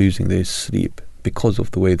they are losing their sleep because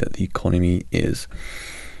of the way that the economy is.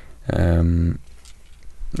 Martin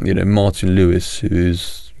Lewis, who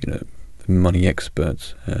is a money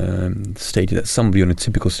expert, stated that somebody on a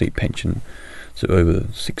typical state pension, so over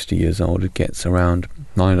 60 years old, gets around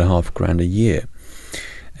 £9.5 grand a year,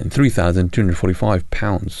 and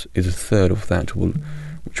 £3,245 is a third of that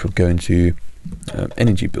which will go into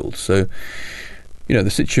energy bills. So the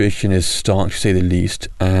situation is stark, to say the least,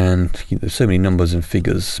 and there's so many numbers and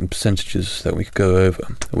figures and percentages that we could go over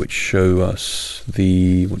which show us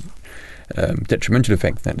the detrimental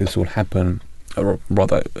effect that this will happen, or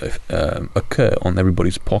rather occur on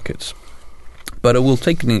everybody's pockets. But I will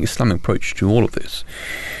take an Islamic approach to all of this,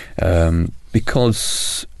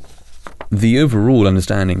 because the overall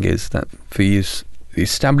understanding is that the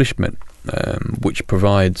establishment which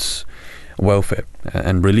provides welfare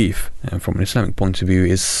and relief from an Islamic point of view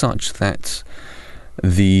is such that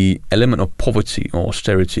the element of poverty or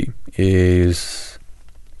austerity is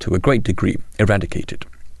to a great degree eradicated,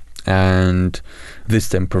 and this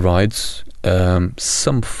then provides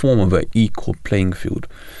some form of an equal playing field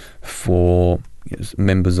for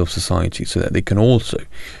members of society, so that they can also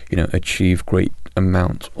achieve great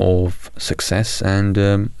amount of success and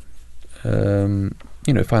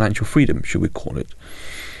financial freedom, should we call it.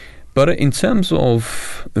 But in terms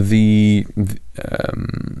of the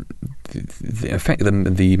effect,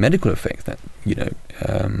 the medical effect that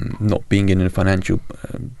not being in a financial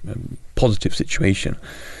positive situation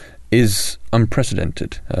is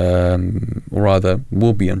unprecedented, or rather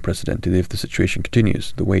will be unprecedented if the situation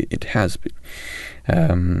continues the way it has been.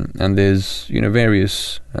 And there's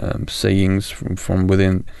various sayings from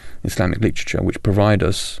within Islamic literature which provide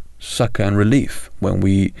us succor and relief when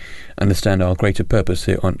we understand our greater purpose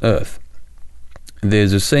here on earth.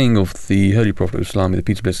 There's a saying of the Holy Prophet of Islam, the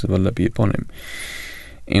peace and blessings of Allah be upon him,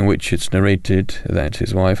 in which it's narrated that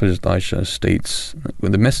his wife, Hazrat Aisha, states,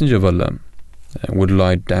 when the Messenger of Allah would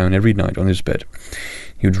lie down every night on his bed,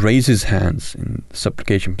 he would raise his hands in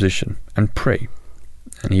supplication position and pray,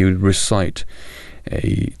 and he would recite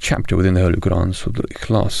a chapter within the Holy Quran, Surah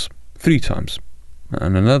Al-Ikhlas, 3 times,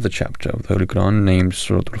 and another chapter of the Holy Quran named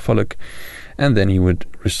Surah Al-Falaq, and then he would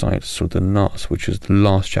recite Surah Al-Nas, which is the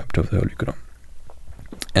last chapter of the Holy Quran.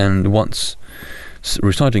 And once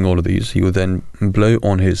reciting all of these, he would then blow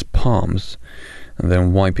on his palms, and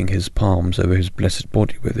then wiping his palms over his blessed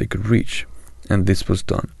body where they could reach. And this was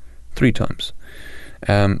done 3 times.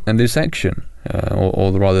 And this action,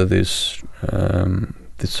 or rather this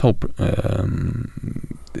whole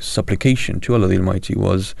this supplication to Allah the Almighty,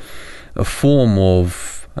 was a form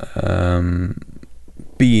of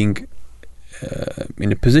being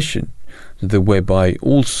in a position whereby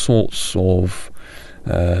all sorts of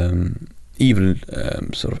evil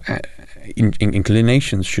sort of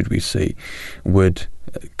inclinations, should we say, would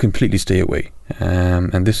completely stay away.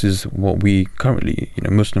 And this is what we currently,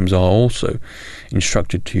 Muslims are also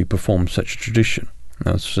instructed to perform such a tradition,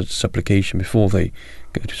 such supplication before they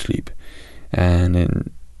go to sleep. And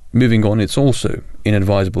in moving on, it's also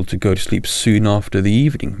inadvisable to go to sleep soon after the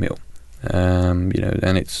evening meal. And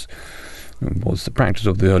it was the practice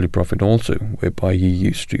of the Holy Prophet also, whereby he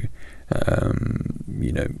used to,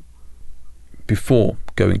 before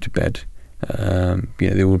going to bed,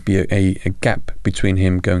 there would be a gap between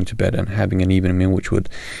him going to bed and having an evening meal, which would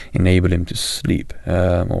enable him to sleep,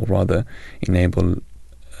 or rather enable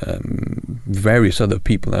various other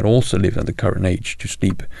people that also live at the current age to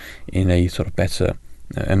sleep in a sort of better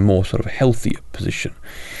and more sort of healthier position.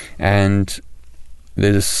 And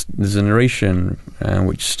there's a narration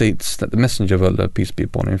which states that the Messenger of Allah, peace be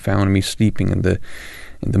upon him, found me sleeping in the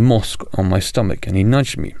mosque on my stomach, and he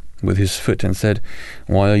nudged me with his foot and said,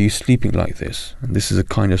 "Why are you sleeping like this? And this is a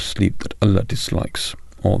kind of sleep that Allah dislikes,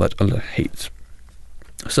 or that Allah hates."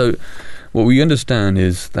 So what we understand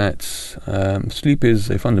is that sleep is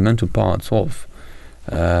a fundamental part of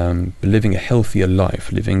living a healthier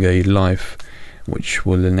life, living a life which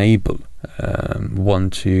will enable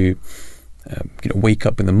one to wake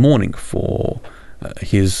up in the morning for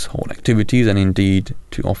his whole activities, and indeed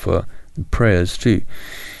to offer prayers too.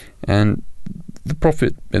 And the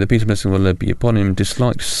Prophet, may the peace and blessing of Allah be upon him,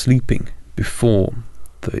 disliked sleeping before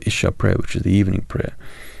the Isha prayer, which is the evening prayer,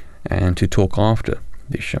 and to talk after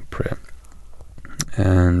the Isha prayer.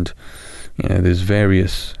 And there's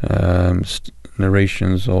various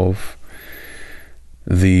narrations of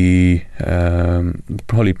the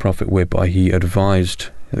Holy Prophet whereby he advised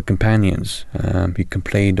the companions. He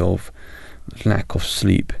complained of lack of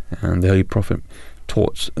sleep, and the Holy Prophet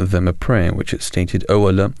taught them a prayer which it stated, "O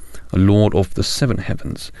Allah, Lord of the 7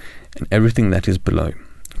 heavens and everything that is below,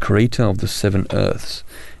 creator of the 7 earths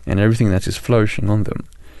and everything that is flourishing on them,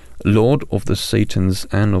 Lord of the Satans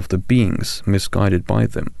and of the beings misguided by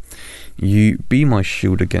them, you be my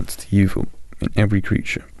shield against evil in every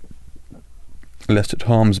creature, lest it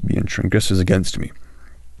harms me and transgresses against me.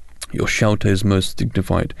 Your shelter is most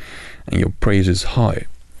dignified, and your praise is high.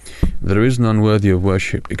 There is none worthy of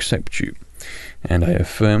worship except you, and I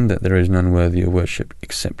affirm that there is none worthy of worship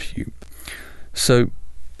except you. So,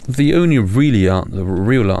 the only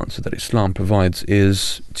real answer that Islam provides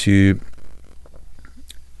is to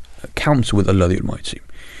counsel with Allah the Almighty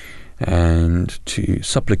and to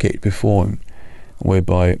supplicate before Him,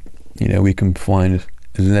 whereby we can find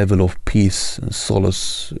a level of peace and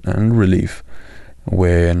solace and relief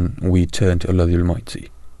when we turn to Allah the Almighty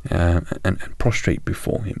and prostrate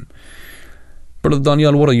before Him. Brother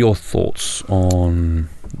Daniel, what are your thoughts on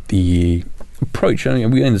the approach?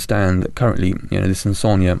 We understand that currently, this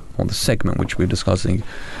insomnia, or the segment which we're discussing,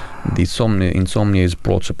 the insomnia is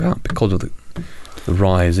brought about because of the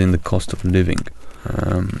rise in the cost of living,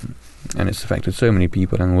 and it's affected so many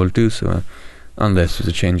people, and will do so unless there's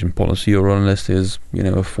a change in policy or unless there's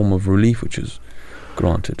a form of relief which is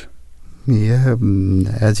granted. Yeah,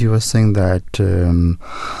 as you were saying that the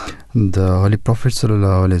Holy Prophet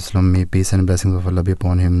ﷺ, may peace and blessings of Allah be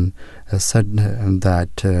upon him, said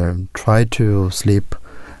that try to sleep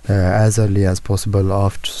as early as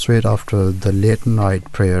possible straight after the late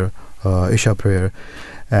night prayer, Isha prayer,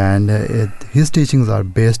 and his teachings are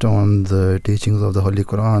based on the teachings of the Holy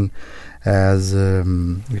Quran, as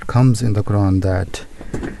it comes in the Quran that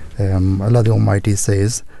Allah the Almighty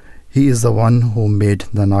says, He is the one who made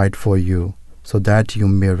the night for you, so that you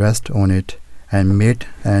may rest on it, and made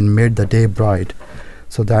the day bright,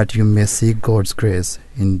 so that you may seek God's grace.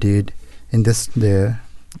 Indeed, in this there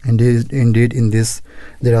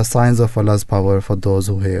are signs of Allah's power for those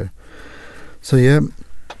who hear. So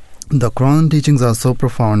the Quran teachings are so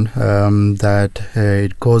profound that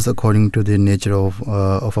it goes according to the nature of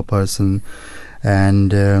a person,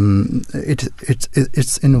 and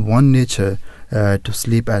it's in one nature to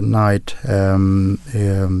sleep at night,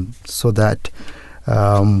 so that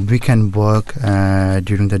we can work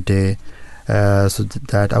during the day, so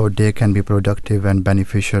that our day can be productive and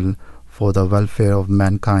beneficial for the welfare of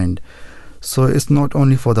mankind. So it's not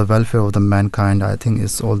only for the welfare of the mankind, I think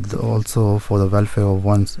it's also for the welfare of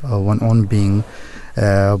one's own being.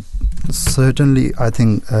 Certainly, I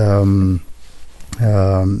think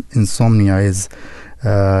insomnia is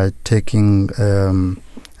taking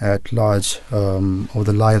at large over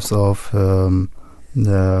the lives of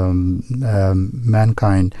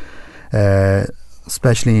mankind,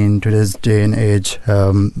 especially in today's day and age,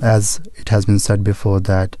 as it has been said before,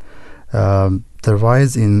 that the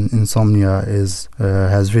rise in insomnia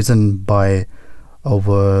has risen by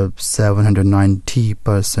over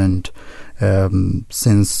 790%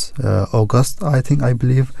 since August, I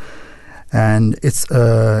believe, and it's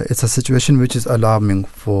a situation which is alarming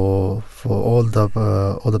for all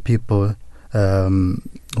the people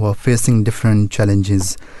who are facing different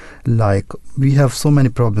challenges. Like, we have so many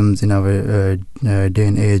problems in our day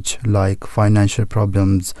and age, like financial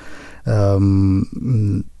problems.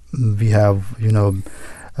 We have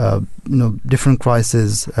different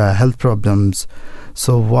crises, health problems.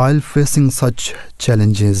 So while facing such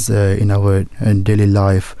challenges in our daily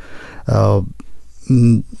life,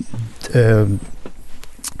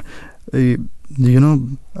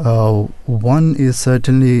 one is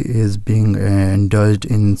certainly being indulged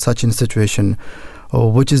in such a situation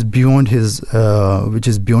which is beyond his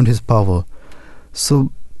power.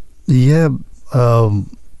 So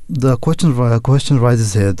the question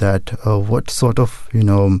rises here that what sort of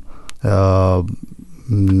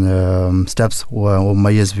steps or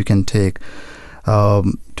measures we can take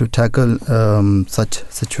to tackle such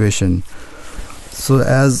situation. So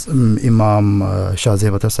as Imam Shah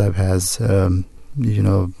Zeb Akhtar Sahib has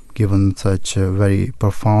given such very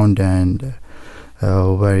profound and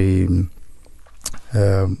very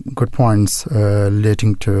good points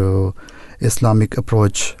relating to Islamic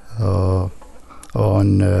approach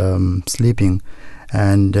on sleeping,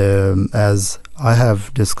 and as I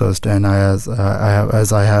have discussed, and as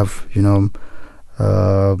I have given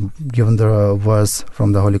the verse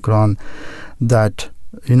from the Holy Quran that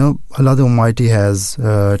Allah the Almighty has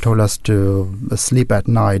told us to sleep at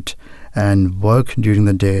night and work during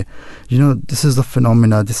the day. This is the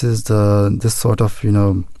phenomena. This is this sort of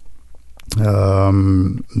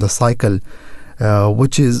the cycle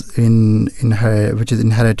which is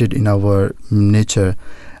inherited in our nature,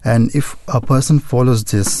 and if a person follows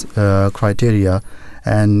this criteria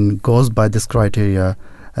and goes by this criteria,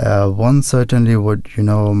 one certainly would,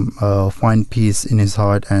 find peace in his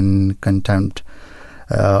heart and contempt.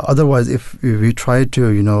 Otherwise, if we try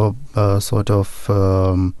to,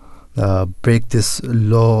 break this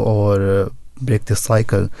law or break this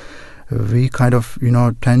cycle, we kind of,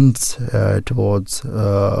 tend towards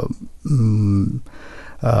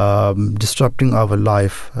disrupting our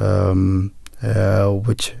life,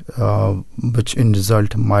 which in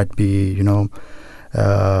result might be,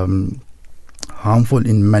 harmful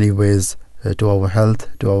in many ways to our health,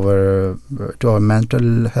 to our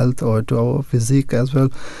mental health, or to our physique as well.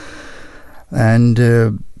 And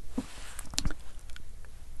you're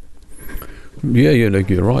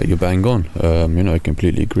right. You're bang on. I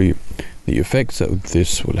completely agree. The effects that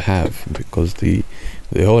this will have, because the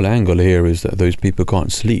whole angle here is that those people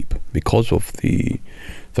can't sleep because of the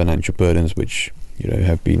financial burdens which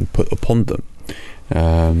have been put upon them,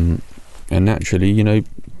 and naturally,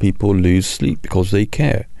 people lose sleep because they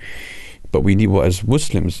care. But we need, as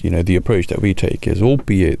Muslims, the approach that we take is,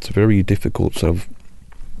 albeit a very difficult sort of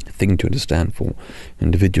thing to understand for an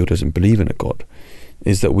individual who doesn't believe in a God,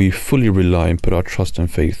 is that we fully rely and put our trust and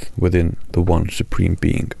faith within the one supreme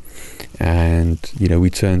being, and we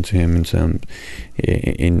turn to him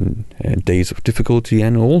in days of difficulty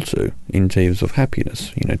and also in days of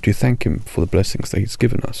happiness, to thank him for the blessings that he's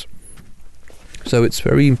given us. So it's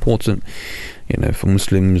very important, for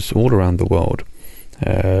Muslims all around the world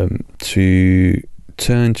to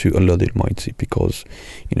turn to Allah the Almighty, because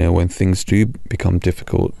when things do become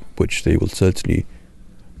difficult, which they will certainly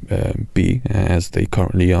be, as they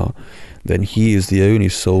currently are, then He is the only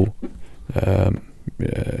sole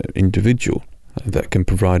individual that can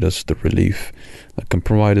provide us the relief, that can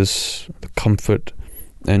provide us the comfort,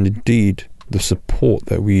 and indeed the support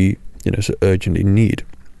that we so urgently need.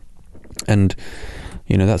 And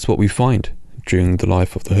that's what we find during the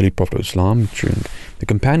life of the Holy Prophet of Islam, during the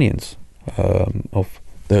companions of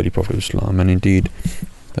the Holy Prophet of Islam, and indeed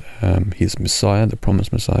his Messiah, the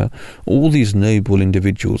promised Messiah. All these noble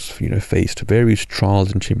individuals, faced various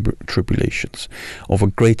trials and tribulations of a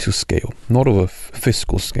greater scale, not of a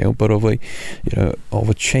fiscal scale, but of a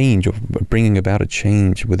change, of bringing about a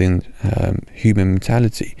change within human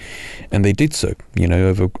mentality. And they did so,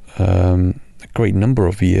 over a great number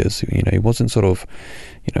of years. It wasn't sort of,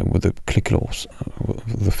 with a click of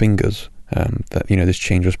the fingers that this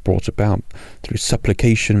change was brought about through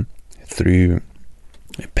supplication, through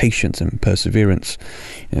patience and perseverance.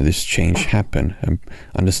 This change happened, and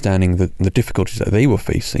understanding the difficulties that they were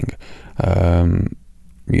facing.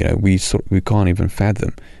 We can't even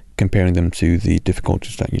fathom comparing them to the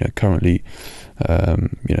difficulties that currently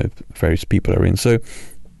various people are in. So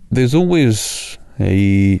there's always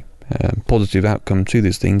a positive outcome to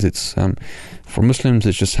these things. It's for Muslims,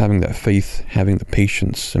 it's just having that faith, having the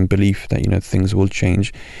patience and belief that things will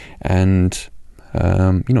change, and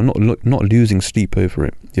not losing sleep over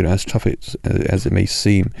it. As tough as it may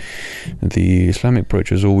seem, the Islamic approach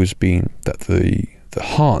has always been that the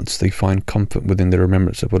hearts, they find comfort within the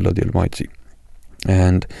remembrance of Allah the Almighty,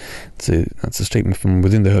 and that's a statement from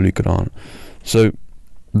within the Holy Quran. So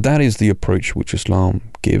that is the approach which Islam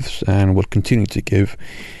gives and will continue to give.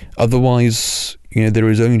 Otherwise, there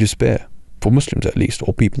is only despair, for Muslims at least,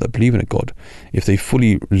 or people that believe in a God. If they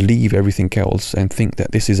fully leave everything else and think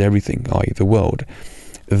that this is everything, i.e. the world,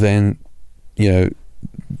 then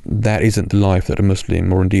that isn't the life that a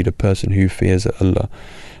Muslim, or indeed a person who fears Allah,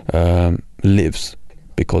 lives,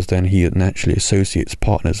 because then he naturally associates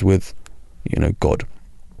partners with God,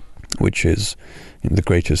 which is the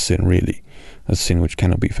greatest sin, really, a sin which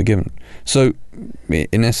cannot be forgiven. So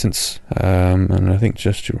in essence, and I think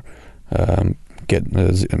just to get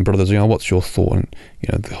Brother Ziya, what's your thought on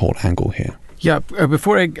the whole angle here? Yeah,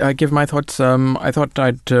 before I give my thoughts, I thought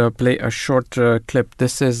I'd play a short clip.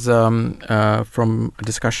 This is from a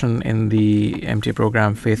discussion in the MTA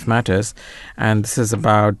program Faith Matters, and this is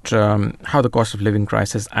about how the cost of living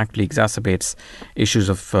crisis actually exacerbates issues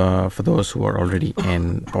of for those who are already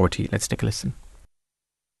in poverty. Let's take a listen.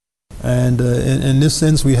 And in this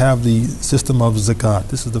sense, we have the system of zakat.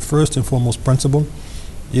 This is the first and foremost principle.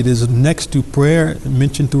 It is next to prayer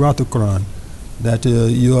mentioned throughout the Quran, that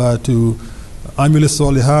you are to amil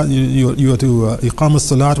as-salihat, you are to iqam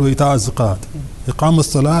as-salat wa ita az-zakat. Iqam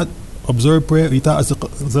as-salat, observe prayer, ita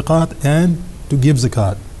az-zakat, and to give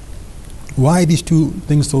zakat. Why these two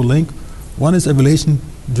things so linked? One is a relation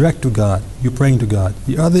direct to God, you're praying to God.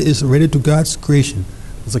 The other is related to God's creation,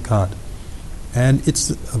 zakat. And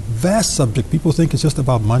it's a vast subject. People think it's just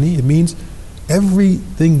about money. It means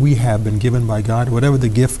everything we have been given by God, whatever the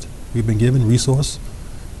gift we've been given, resource,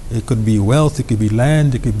 It could be wealth, it could be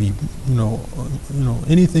land, it could be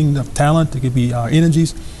anything of talent, it could be our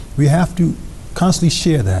energies. We have to constantly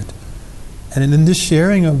share that. And in this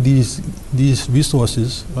sharing of these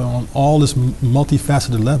resources on all this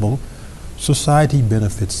multifaceted level, society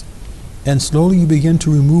benefits. And slowly you begin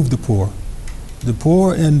to remove the poor. The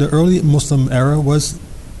poor in the early Muslim era was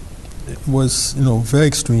very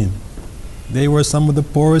extreme. They were some of the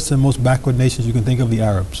poorest and most backward nations you can think of, the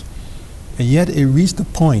Arabs. And yet it reached a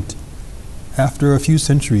point after a few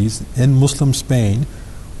centuries in Muslim Spain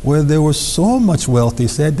where there was so much wealth, they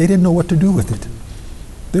said, they didn't know what to do with it.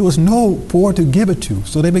 There was no poor to give it to.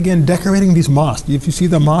 So they began decorating these mosques. If you see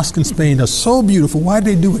the mosques in Spain, they're so beautiful. Why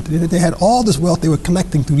did they do it? They had all this wealth they were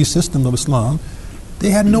collecting through the system of Islam. They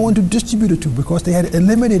had no one to distribute it to because they had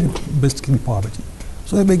eliminated basically poverty.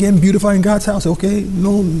 So they began beautifying God's house. Okay,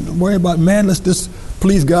 no worry about man, let's just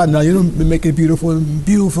please God now. Make it beautiful,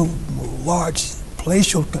 large,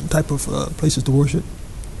 palatial type of places to worship.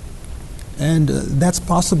 And that's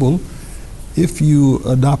possible if you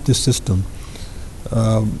adopt this system.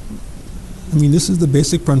 This is the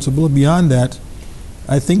basic principle. Beyond that,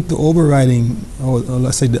 I think the overriding, or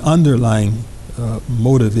let's say the underlying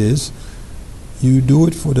motive is you do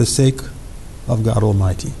it for the sake of God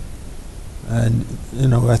Almighty. And,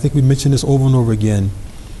 I think we mentioned this over and over again.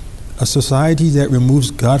 A society that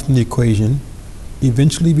removes God from the equation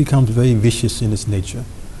eventually becomes very vicious in its nature.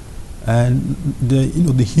 And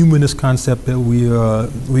the humanist concept that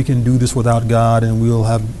we can do this without God and we'll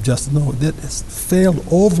have justice, no, that has failed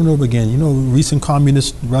over and over again. Recent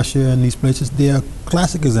communist Russia and these places, they are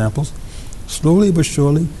classic examples. Slowly but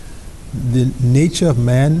surely, the nature of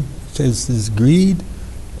man is greed,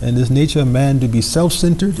 and this nature of man to be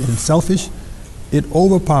self-centered and selfish, it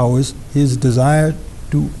overpowers his desire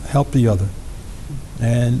to help the other.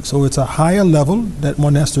 And so it's a higher level that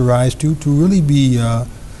one has to rise to really be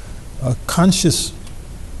conscious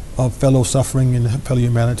of fellow suffering and fellow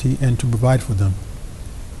humanity and to provide for them.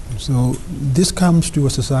 So this comes to a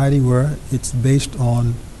society where it's based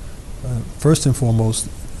on, first and foremost,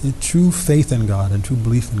 a true faith in God and true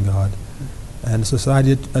belief in God. And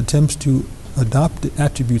society attempts to adopt the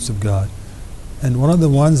attributes of God. And one of the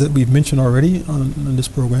ones that we've mentioned already on this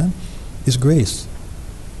program is grace.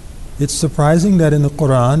 It's surprising that in the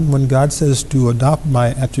Quran, when God says to adopt my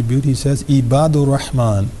attribute, He says, Ibadur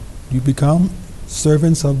Rahman. You become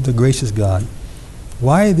servants of the gracious God.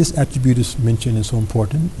 Why this attribute is mentioned is so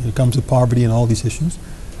important. It comes to poverty and all these issues.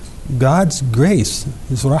 God's grace,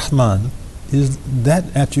 His Rahman, is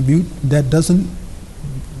that attribute that doesn't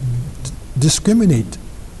discriminate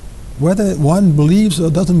whether one believes or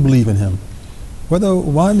doesn't believe in Him. Whether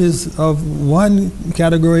one is of one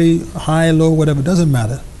category, high, low, whatever, doesn't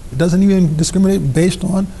matter. It doesn't even discriminate based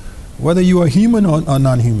on whether you are human or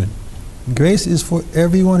non-human. Grace is for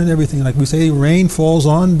everyone and everything. Like we say, rain falls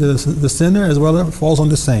on the sinner as well as falls on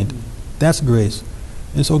the saint. That's grace.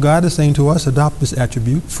 And so God is saying to us, adopt this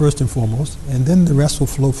attribute first and foremost, and then the rest will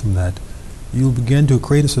flow from that. You'll begin to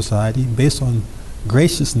create a society based on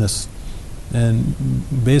graciousness and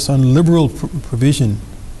based on liberal provision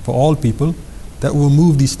for all people that will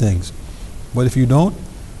move these things. But if you don't,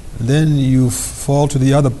 then you fall to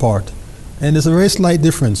the other part. And there's a very slight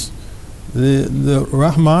difference. The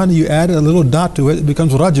Rahman, you add a little dot to it, it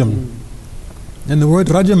becomes Rajam. And the word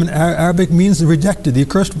Rajam in Arabic means the rejected, the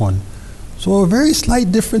accursed one. So a very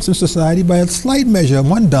slight difference in society by a slight measure,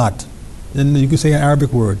 one dot. And you can say an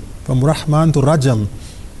Arabic word. From Rahman to Rajam.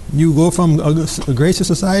 You go from a gracious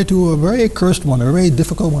society to a very accursed one, a very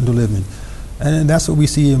difficult one to live in. And that's what we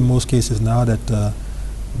see in most cases now, that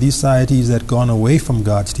these societies that gone away from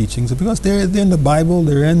God's teachings, because they're in the Bible,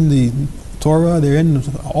 they're in the Torah, they're in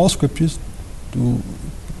all scriptures to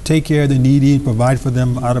take care of the needy and provide for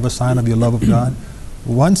them out of a sign of your love of God.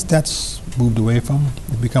 Once that's moved away from,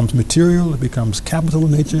 it becomes material, it becomes capital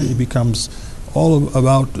in nature, it becomes all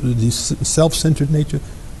about the self-centered nature,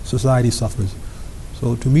 society suffers.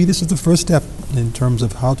 So to me, this is the first step in terms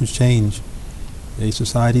of how to change a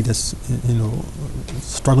society that's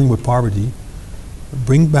struggling with poverty.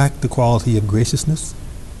 Bring back the quality of graciousness,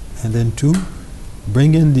 and then two,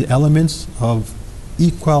 bring in the elements of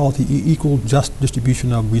equality, equal just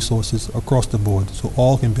distribution of resources across the board, so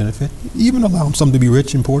all can benefit. Even allow some to be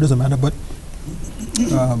rich and poor, doesn't matter. But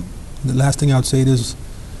the last thing I would say is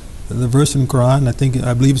the verse in Quran.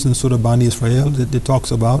 I believe it's in Surah Bani Israel that it talks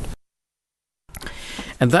about.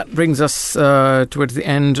 And that brings us towards the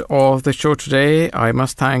end of the show today. I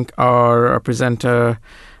must thank our presenter,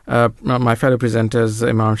 my fellow presenters,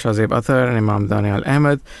 Imam Shahzeb Athar and Imam Daniel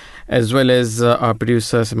Ahmed. as well as our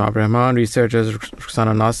producer Samab Rahman, researchers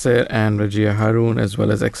Ruxana Nasir and Rajia Haroon, as well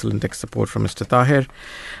as excellent tech support from Mr. Tahir.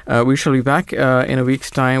 We shall be back in a week's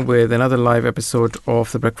time with another live episode of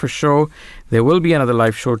The Breakfast Show. There will be another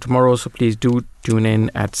live show tomorrow, so please do tune in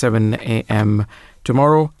at 7 a.m.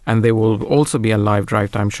 tomorrow, and there will also be a live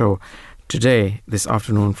drive time show today, this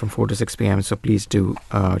afternoon from 4 to 6 p.m. So please do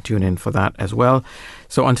tune in for that as well.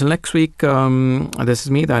 So until next week, this is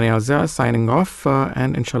me, Daniel Zia, signing off,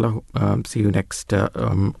 and inshallah see you next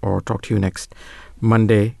or talk to you next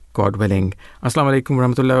Monday, God willing. Assalamu alaikum wa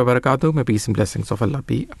rahmatullahi wa barakatuh. May peace and blessings of Allah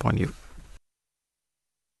be upon you.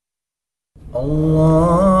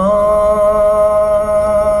 Allahu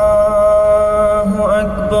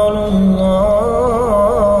Akbar, Allahu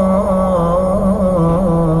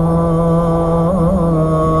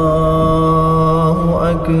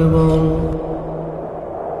Akbar,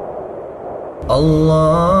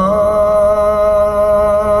 Allahu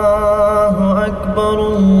Akbar,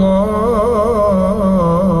 Allahu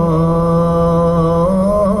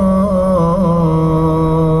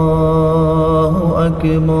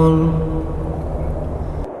Akbar.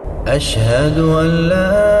 أشهد أن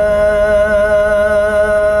لا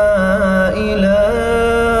إله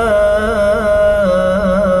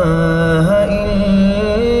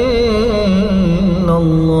إلا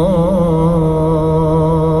الله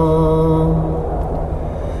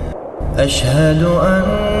أشهد أن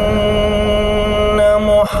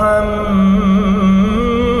محمدا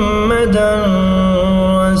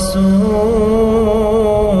رسول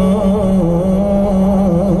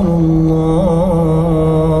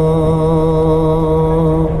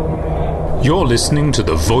You're listening to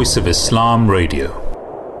the Voice of Islam Radio.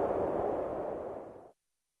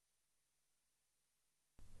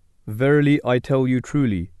 Verily I tell you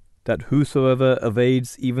truly, that whosoever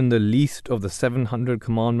evades even the least of the 700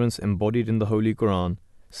 commandments embodied in the Holy Quran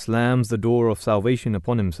slams the door of salvation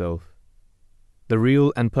upon himself. The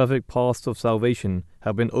real and perfect paths of salvation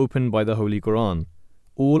have been opened by the Holy Quran.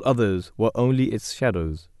 All others were only its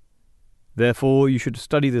shadows. Therefore you should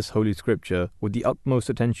study this holy scripture with the utmost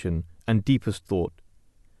attention and deepest thought,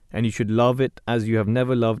 and you should love it as you have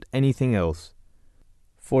never loved anything else.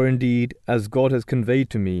 For indeed, as God has conveyed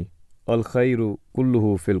to me, Al-Khayru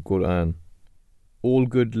kulluhu fil Quran. All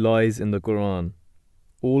good lies in the Quran.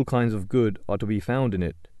 All kinds of good are to be found in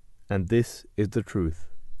it, and this is the truth.